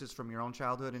experiences from your own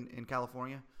childhood in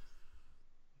California?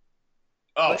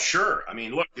 Oh, sure. I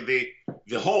mean, look, the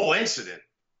whole incident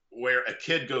where a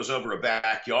kid goes over a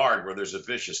backyard where there's a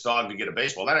vicious dog to get a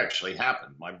baseball, that actually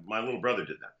happened. My little brother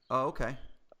did that. Oh, okay.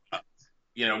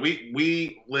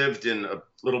 We lived in a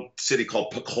little city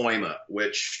called Pacoima,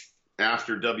 which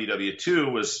after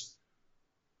WW2 was,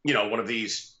 one of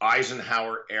these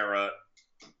Eisenhower era,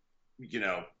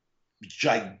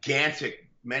 gigantic,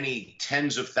 many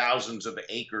tens of thousands of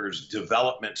acres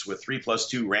developments with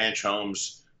 3+2 ranch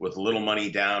homes with little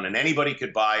money down, and anybody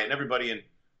could buy it, and everybody in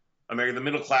America, the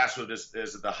middle class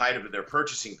is at the height of their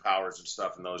purchasing powers and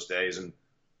stuff in those days. And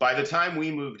by the time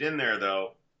we moved in there,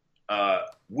 though,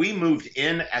 we moved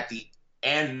in at the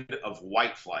end of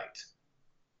white flight,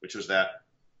 which was that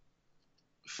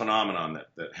phenomenon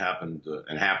that happened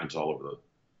and happens all over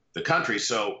the country.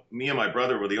 So me and my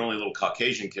brother were the only little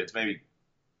Caucasian kids, maybe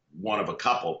one of a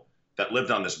couple, that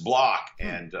lived on this block,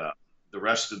 and the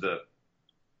rest of the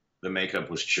makeup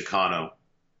was Chicano,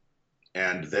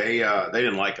 and they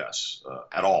didn't like us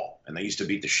at all, and they used to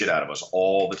beat the shit out of us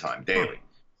all the time, daily.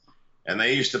 And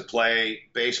they used to play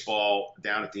baseball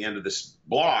down at the end of this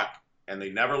block, and they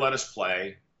never let us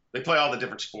play. They play all the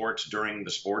different sports during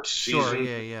the sports season.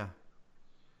 Sure, yeah.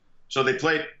 So they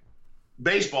played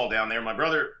baseball down there. My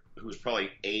brother, who was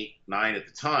probably 8, 9 at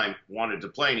the time, wanted to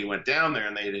play, and he went down there,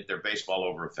 and they hit their baseball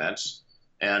over a fence,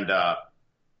 and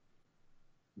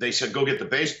they said, "Go get the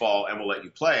baseball and we'll let you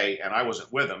play." And I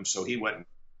wasn't with him, so he went and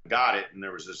got it. And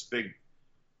there was this big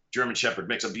German Shepherd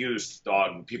mix, abused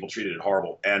dog, and people treated it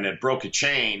horrible. And it broke a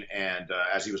chain. And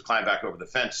as he was climbing back over the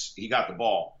fence, he got the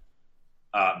ball,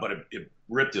 but it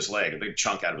ripped his leg, a big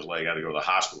chunk out of his leg. I had to go to the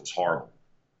hospital. It was horrible.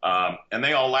 And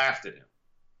they all laughed at him.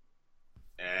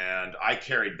 And I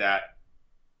carried that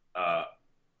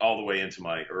all the way into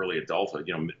my early adulthood,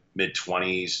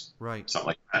 mid-20s, Right. something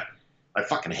like that. I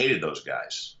fucking hated those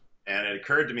guys. And it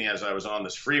occurred to me as I was on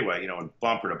this freeway, in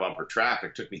bumper to bumper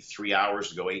traffic, took me 3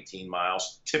 hours to go 18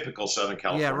 miles, typical Southern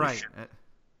California. Yeah, right. shit.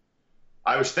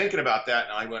 I was thinking about that,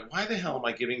 and I went, why the hell am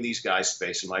I giving these guys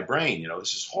space in my brain?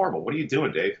 This is horrible. What are you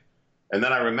doing, Dave? And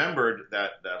then I remembered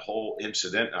that whole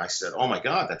incident, and I said, oh my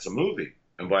God, that's a movie.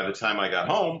 And by the time I got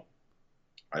home,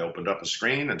 I opened up a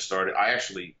screen and started.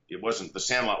 The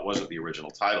Sandlot wasn't the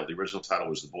original title. The original title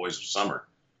was The Boys of Summer,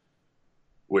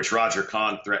 which Roger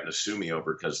Kahn threatened to sue me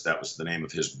over because that was the name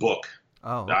of his book.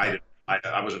 Oh, okay.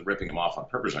 I wasn't ripping him off on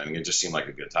purpose or anything. It just seemed like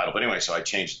a good title. But anyway, so I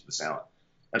changed it to The Sandlot.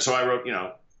 And so I wrote,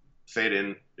 fade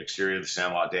in, exterior of The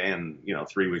Sandlot Day. And,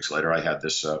 3 weeks later, I had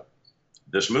this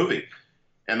movie.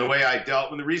 And the way I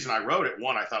dealt with the reason I wrote it,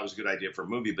 one, I thought it was a good idea for a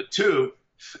movie. But two,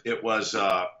 it was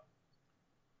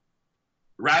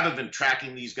rather than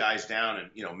tracking these guys down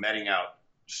and, meting out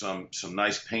some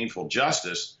nice, painful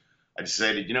justice, I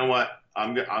decided, you know what?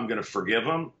 I'm going to forgive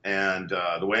them, and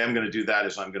the way I'm going to do that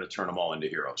is I'm going to turn them all into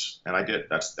heroes, and I did.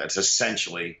 That's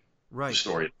essentially the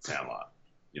story of The Sandlot,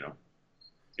 and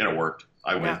it worked.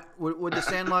 I win. Now, would the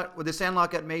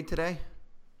Sandlot get made today?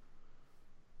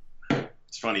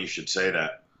 It's funny you should say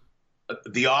that.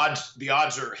 The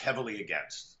odds are heavily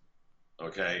against.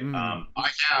 Okay, I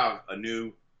have a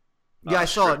new. I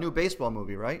saw a new baseball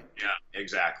movie, right? Yeah,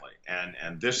 exactly,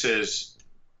 and this is,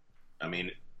 I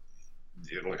mean.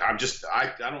 Look, I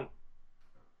don't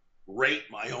rate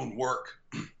my own work,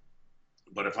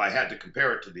 but if I had to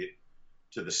compare it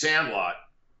to the Sandlot,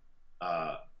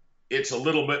 it's a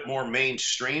little bit more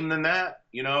mainstream than that,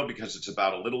 because it's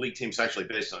about a little league team. It's actually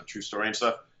based on a true story and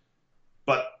stuff.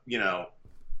 But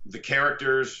the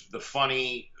characters, the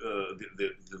funny,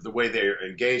 the way they're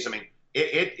engaged. I mean,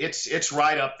 It's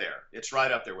right up there. It's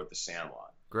right up there with The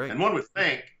Sandlot. Great. And one would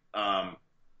think,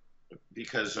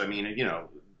 because I mean,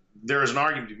 there is an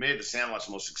argument to be made The Sandlot's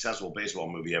the most successful baseball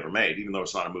movie ever made, even though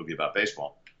it's not a movie about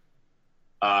baseball.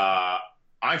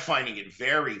 I'm finding it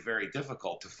very, very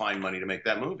difficult to find money to make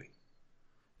that movie.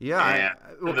 Yeah,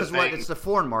 because it's the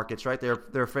foreign markets, right?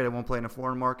 They're afraid it won't play in a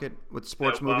foreign market with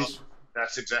sports movies.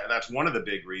 That's one of the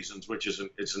big reasons, which is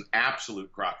it's an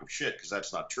absolute crock of shit, because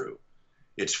that's not true.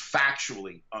 It's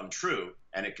factually untrue,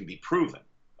 and it can be proven.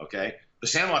 Okay, The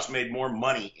Sandlot's made more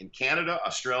money in Canada,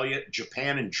 Australia,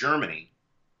 Japan, and Germany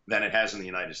than it has in the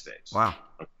United States. Wow.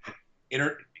 Okay.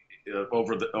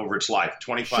 Over its life,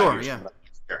 25 years. Yeah.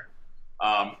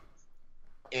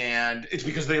 And it's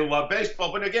because they love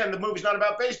baseball. But again, the movie's not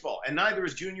about baseball, and neither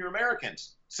is Junior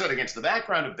Americans. Set against the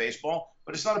background of baseball,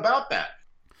 but it's not about that.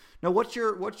 Now, what's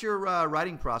your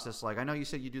writing process like? I know you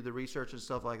said you do the research and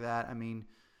stuff like that. I mean,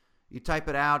 you type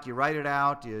it out, you write it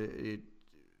out, you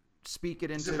speak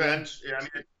it into. It depends. Yeah,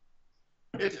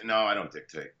 I mean, no, I don't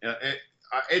dictate.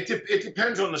 It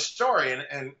depends on the story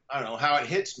and I don't know how it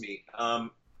hits me.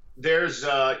 There's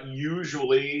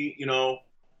usually,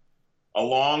 a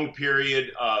long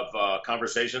period of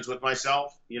conversations with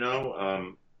myself,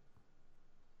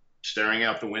 staring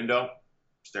out the window,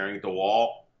 staring at the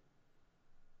wall,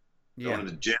 going to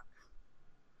the gym,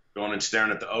 going and staring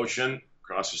at the ocean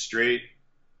across the street.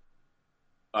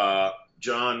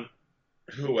 John,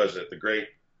 who was it? The great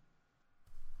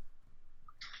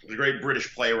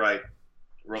British playwright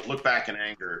wrote "Look Back in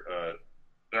Anger."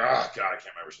 God, I can't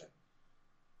remember his name.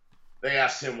 They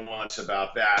asked him once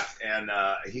about that, and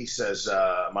he says,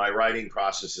 my writing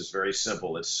process is very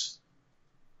simple. It's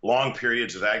long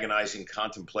periods of agonizing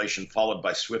contemplation followed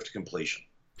by swift completion.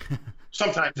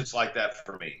 Sometimes it's like that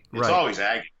for me. It's always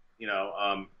agony.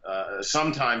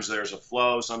 Sometimes there's a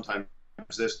flow, sometimes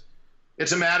this.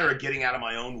 It's a matter of getting out of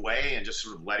my own way and just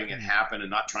sort of letting it happen and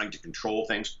not trying to control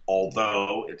things,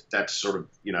 although that's sort of,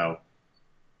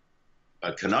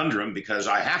 a conundrum, because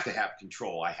I have to have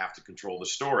control. I have to control the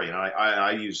story, and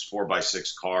I use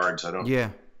 4x6 cards. I don't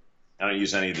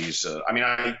use any of these.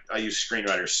 I use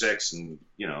Screenwriter 6, and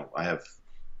I have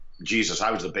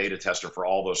I was the beta tester for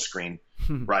all those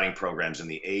screenwriting programs in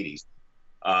the 80s.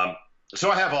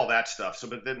 So I have all that stuff.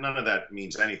 But none of that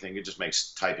means anything. It just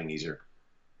makes typing easier.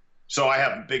 So I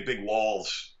have big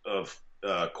walls of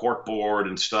corkboard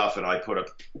and stuff, and I put up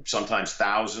sometimes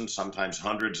thousands, sometimes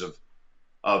hundreds of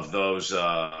those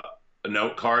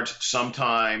note cards.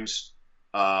 Sometimes,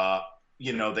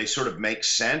 they sort of make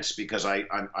sense because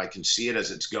I can see it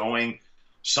as it's going.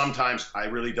 Sometimes I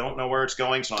really don't know where it's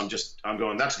going, so I'm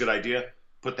going, that's a good idea.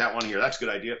 Put that one here. That's a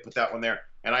good idea. Put that one there.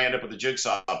 And I end up with a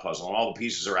jigsaw puzzle, and all the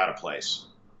pieces are out of place,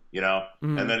 And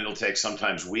then it'll take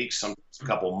sometimes weeks, a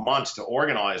couple months to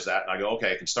organize that. And I go,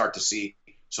 okay, I can start to see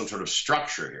some sort of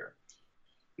structure here.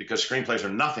 Because screenplays are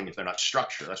nothing if they're not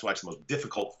structured. That's why it's the most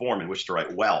difficult form in which to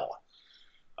write well.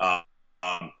 On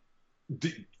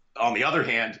the other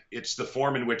hand, it's the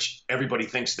form in which everybody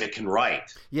thinks they can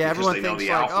write. Yeah, everyone thinks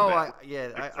like,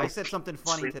 I said something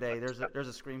funny today. There's a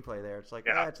screenplay there. It's like,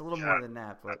 it's a little more than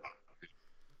that. But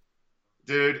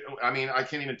dude, I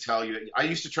can't even tell you. I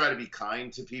used to try to be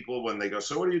kind to people when they go,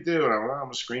 so what do you do? And I'm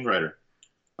a screenwriter.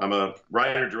 I'm a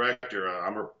writer-director.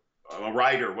 I'm a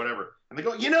writer, whatever. And they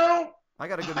go, I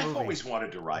got a good movie. I've always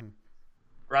wanted to write,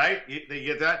 right? They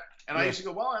get that? And I used to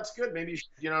go, well, that's good. Maybe you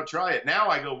should, try it. Now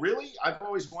I go, really? I've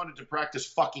always wanted to practice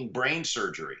fucking brain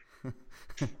surgery.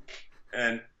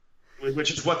 And which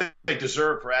is what they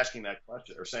deserve for asking that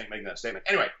question or making that statement.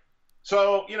 Anyway,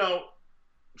 so,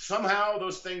 somehow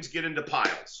those things get into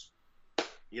piles,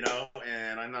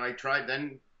 and I tried,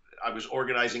 then I was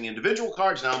organizing individual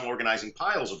cards. Now I'm organizing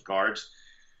piles of cards.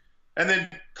 And then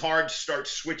cards start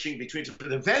switching between,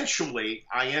 but eventually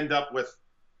I end up with,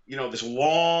 this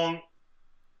long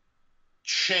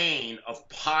chain of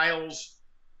piles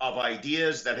of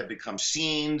ideas that have become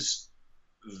scenes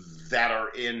that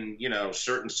are in,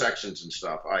 certain sections and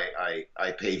stuff. I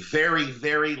pay very,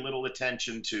 very little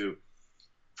attention to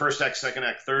first act, second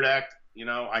act, third act.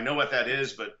 I know what that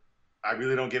is, but I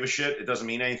really don't give a shit. It doesn't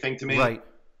mean anything to me. Right.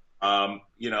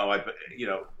 You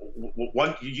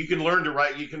can learn to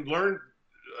write. You can learn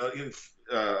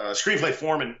screenplay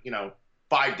form in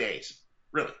 5 days.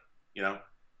 Really,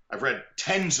 I've read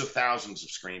tens of thousands of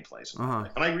screenplays, and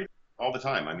I read all the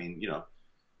time.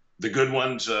 The good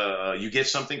ones you get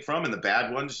something from, and the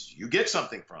bad ones you get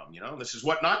something from. This is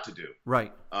what not to do.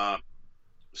 Right.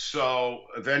 So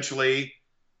eventually,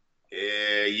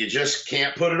 you just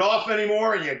can't put it off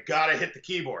anymore, and you got to hit the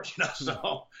keyboard.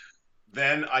 So.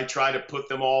 then I try to put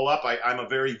them all up. I'm a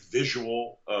very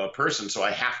visual person, so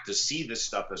I have to see this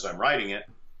stuff as I'm writing it.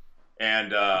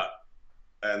 And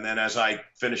then as I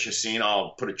finish a scene,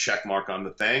 I'll put a check mark on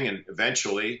the thing, and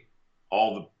eventually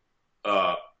all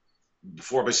the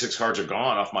 4x6 cards are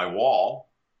gone off my wall,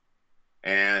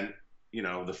 and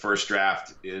the first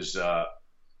draft is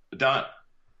done.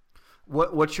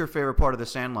 What's your favorite part of The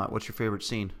Sandlot? What's your favorite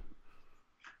scene?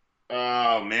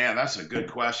 Oh man, that's a good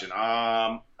question.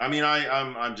 I mean,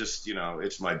 I'm just,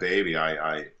 it's my baby.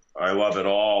 I love it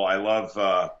all. I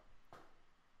love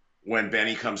when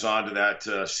Benny comes onto that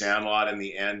Sandlot in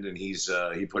the end, and he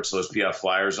puts those PF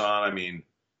Flyers on. I mean,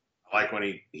 I like when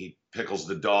he pickles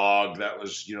the dog. That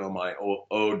was, my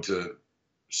ode to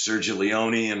Sergio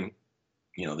Leone and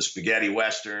the spaghetti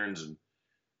westerns,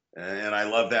 and I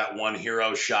love that one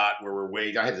hero shot where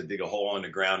I had to dig a hole in the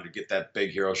ground to get that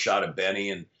big hero shot of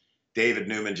Benny, and David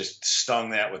Newman just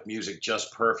stung that with music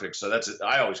just perfect. So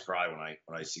I always cry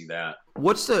when I see that.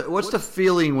 What's the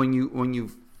feeling when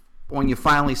you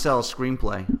finally sell a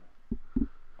screenplay?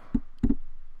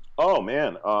 Oh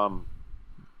man,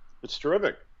 it's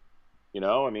terrific.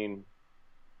 I mean,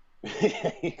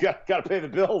 you got to pay the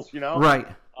bills. Right.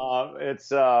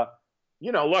 It's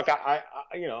look,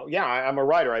 I'm a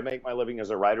writer. I make my living as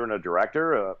a writer and a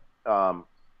director. I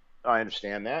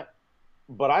understand that.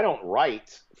 But I don't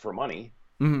write for money,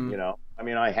 Mm-hmm. I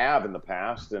mean, I have in the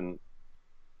past, and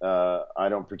I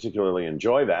don't particularly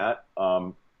enjoy that.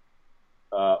 But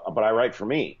I write for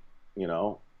me,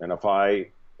 and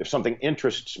if something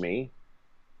interests me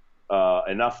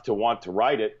enough to want to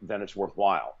write it, then it's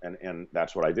worthwhile, and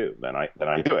that's what I do. Then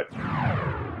I do it.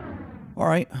 All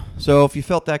right. So if you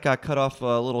felt that got cut off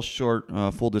a little short,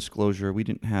 full disclosure, we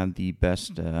didn't have the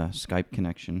best Skype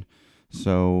connection.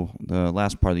 So the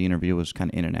last part of the interview was kind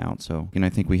of in and out. So, I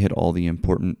think we hit all the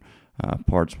important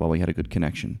parts while we had a good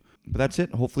connection. But that's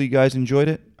it. Hopefully you guys enjoyed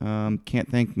it. Can't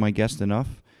thank my guest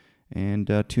enough.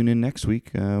 And tune in next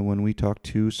week when we talk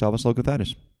to Salvas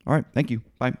Logothetis. All right. Thank you.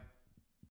 Bye.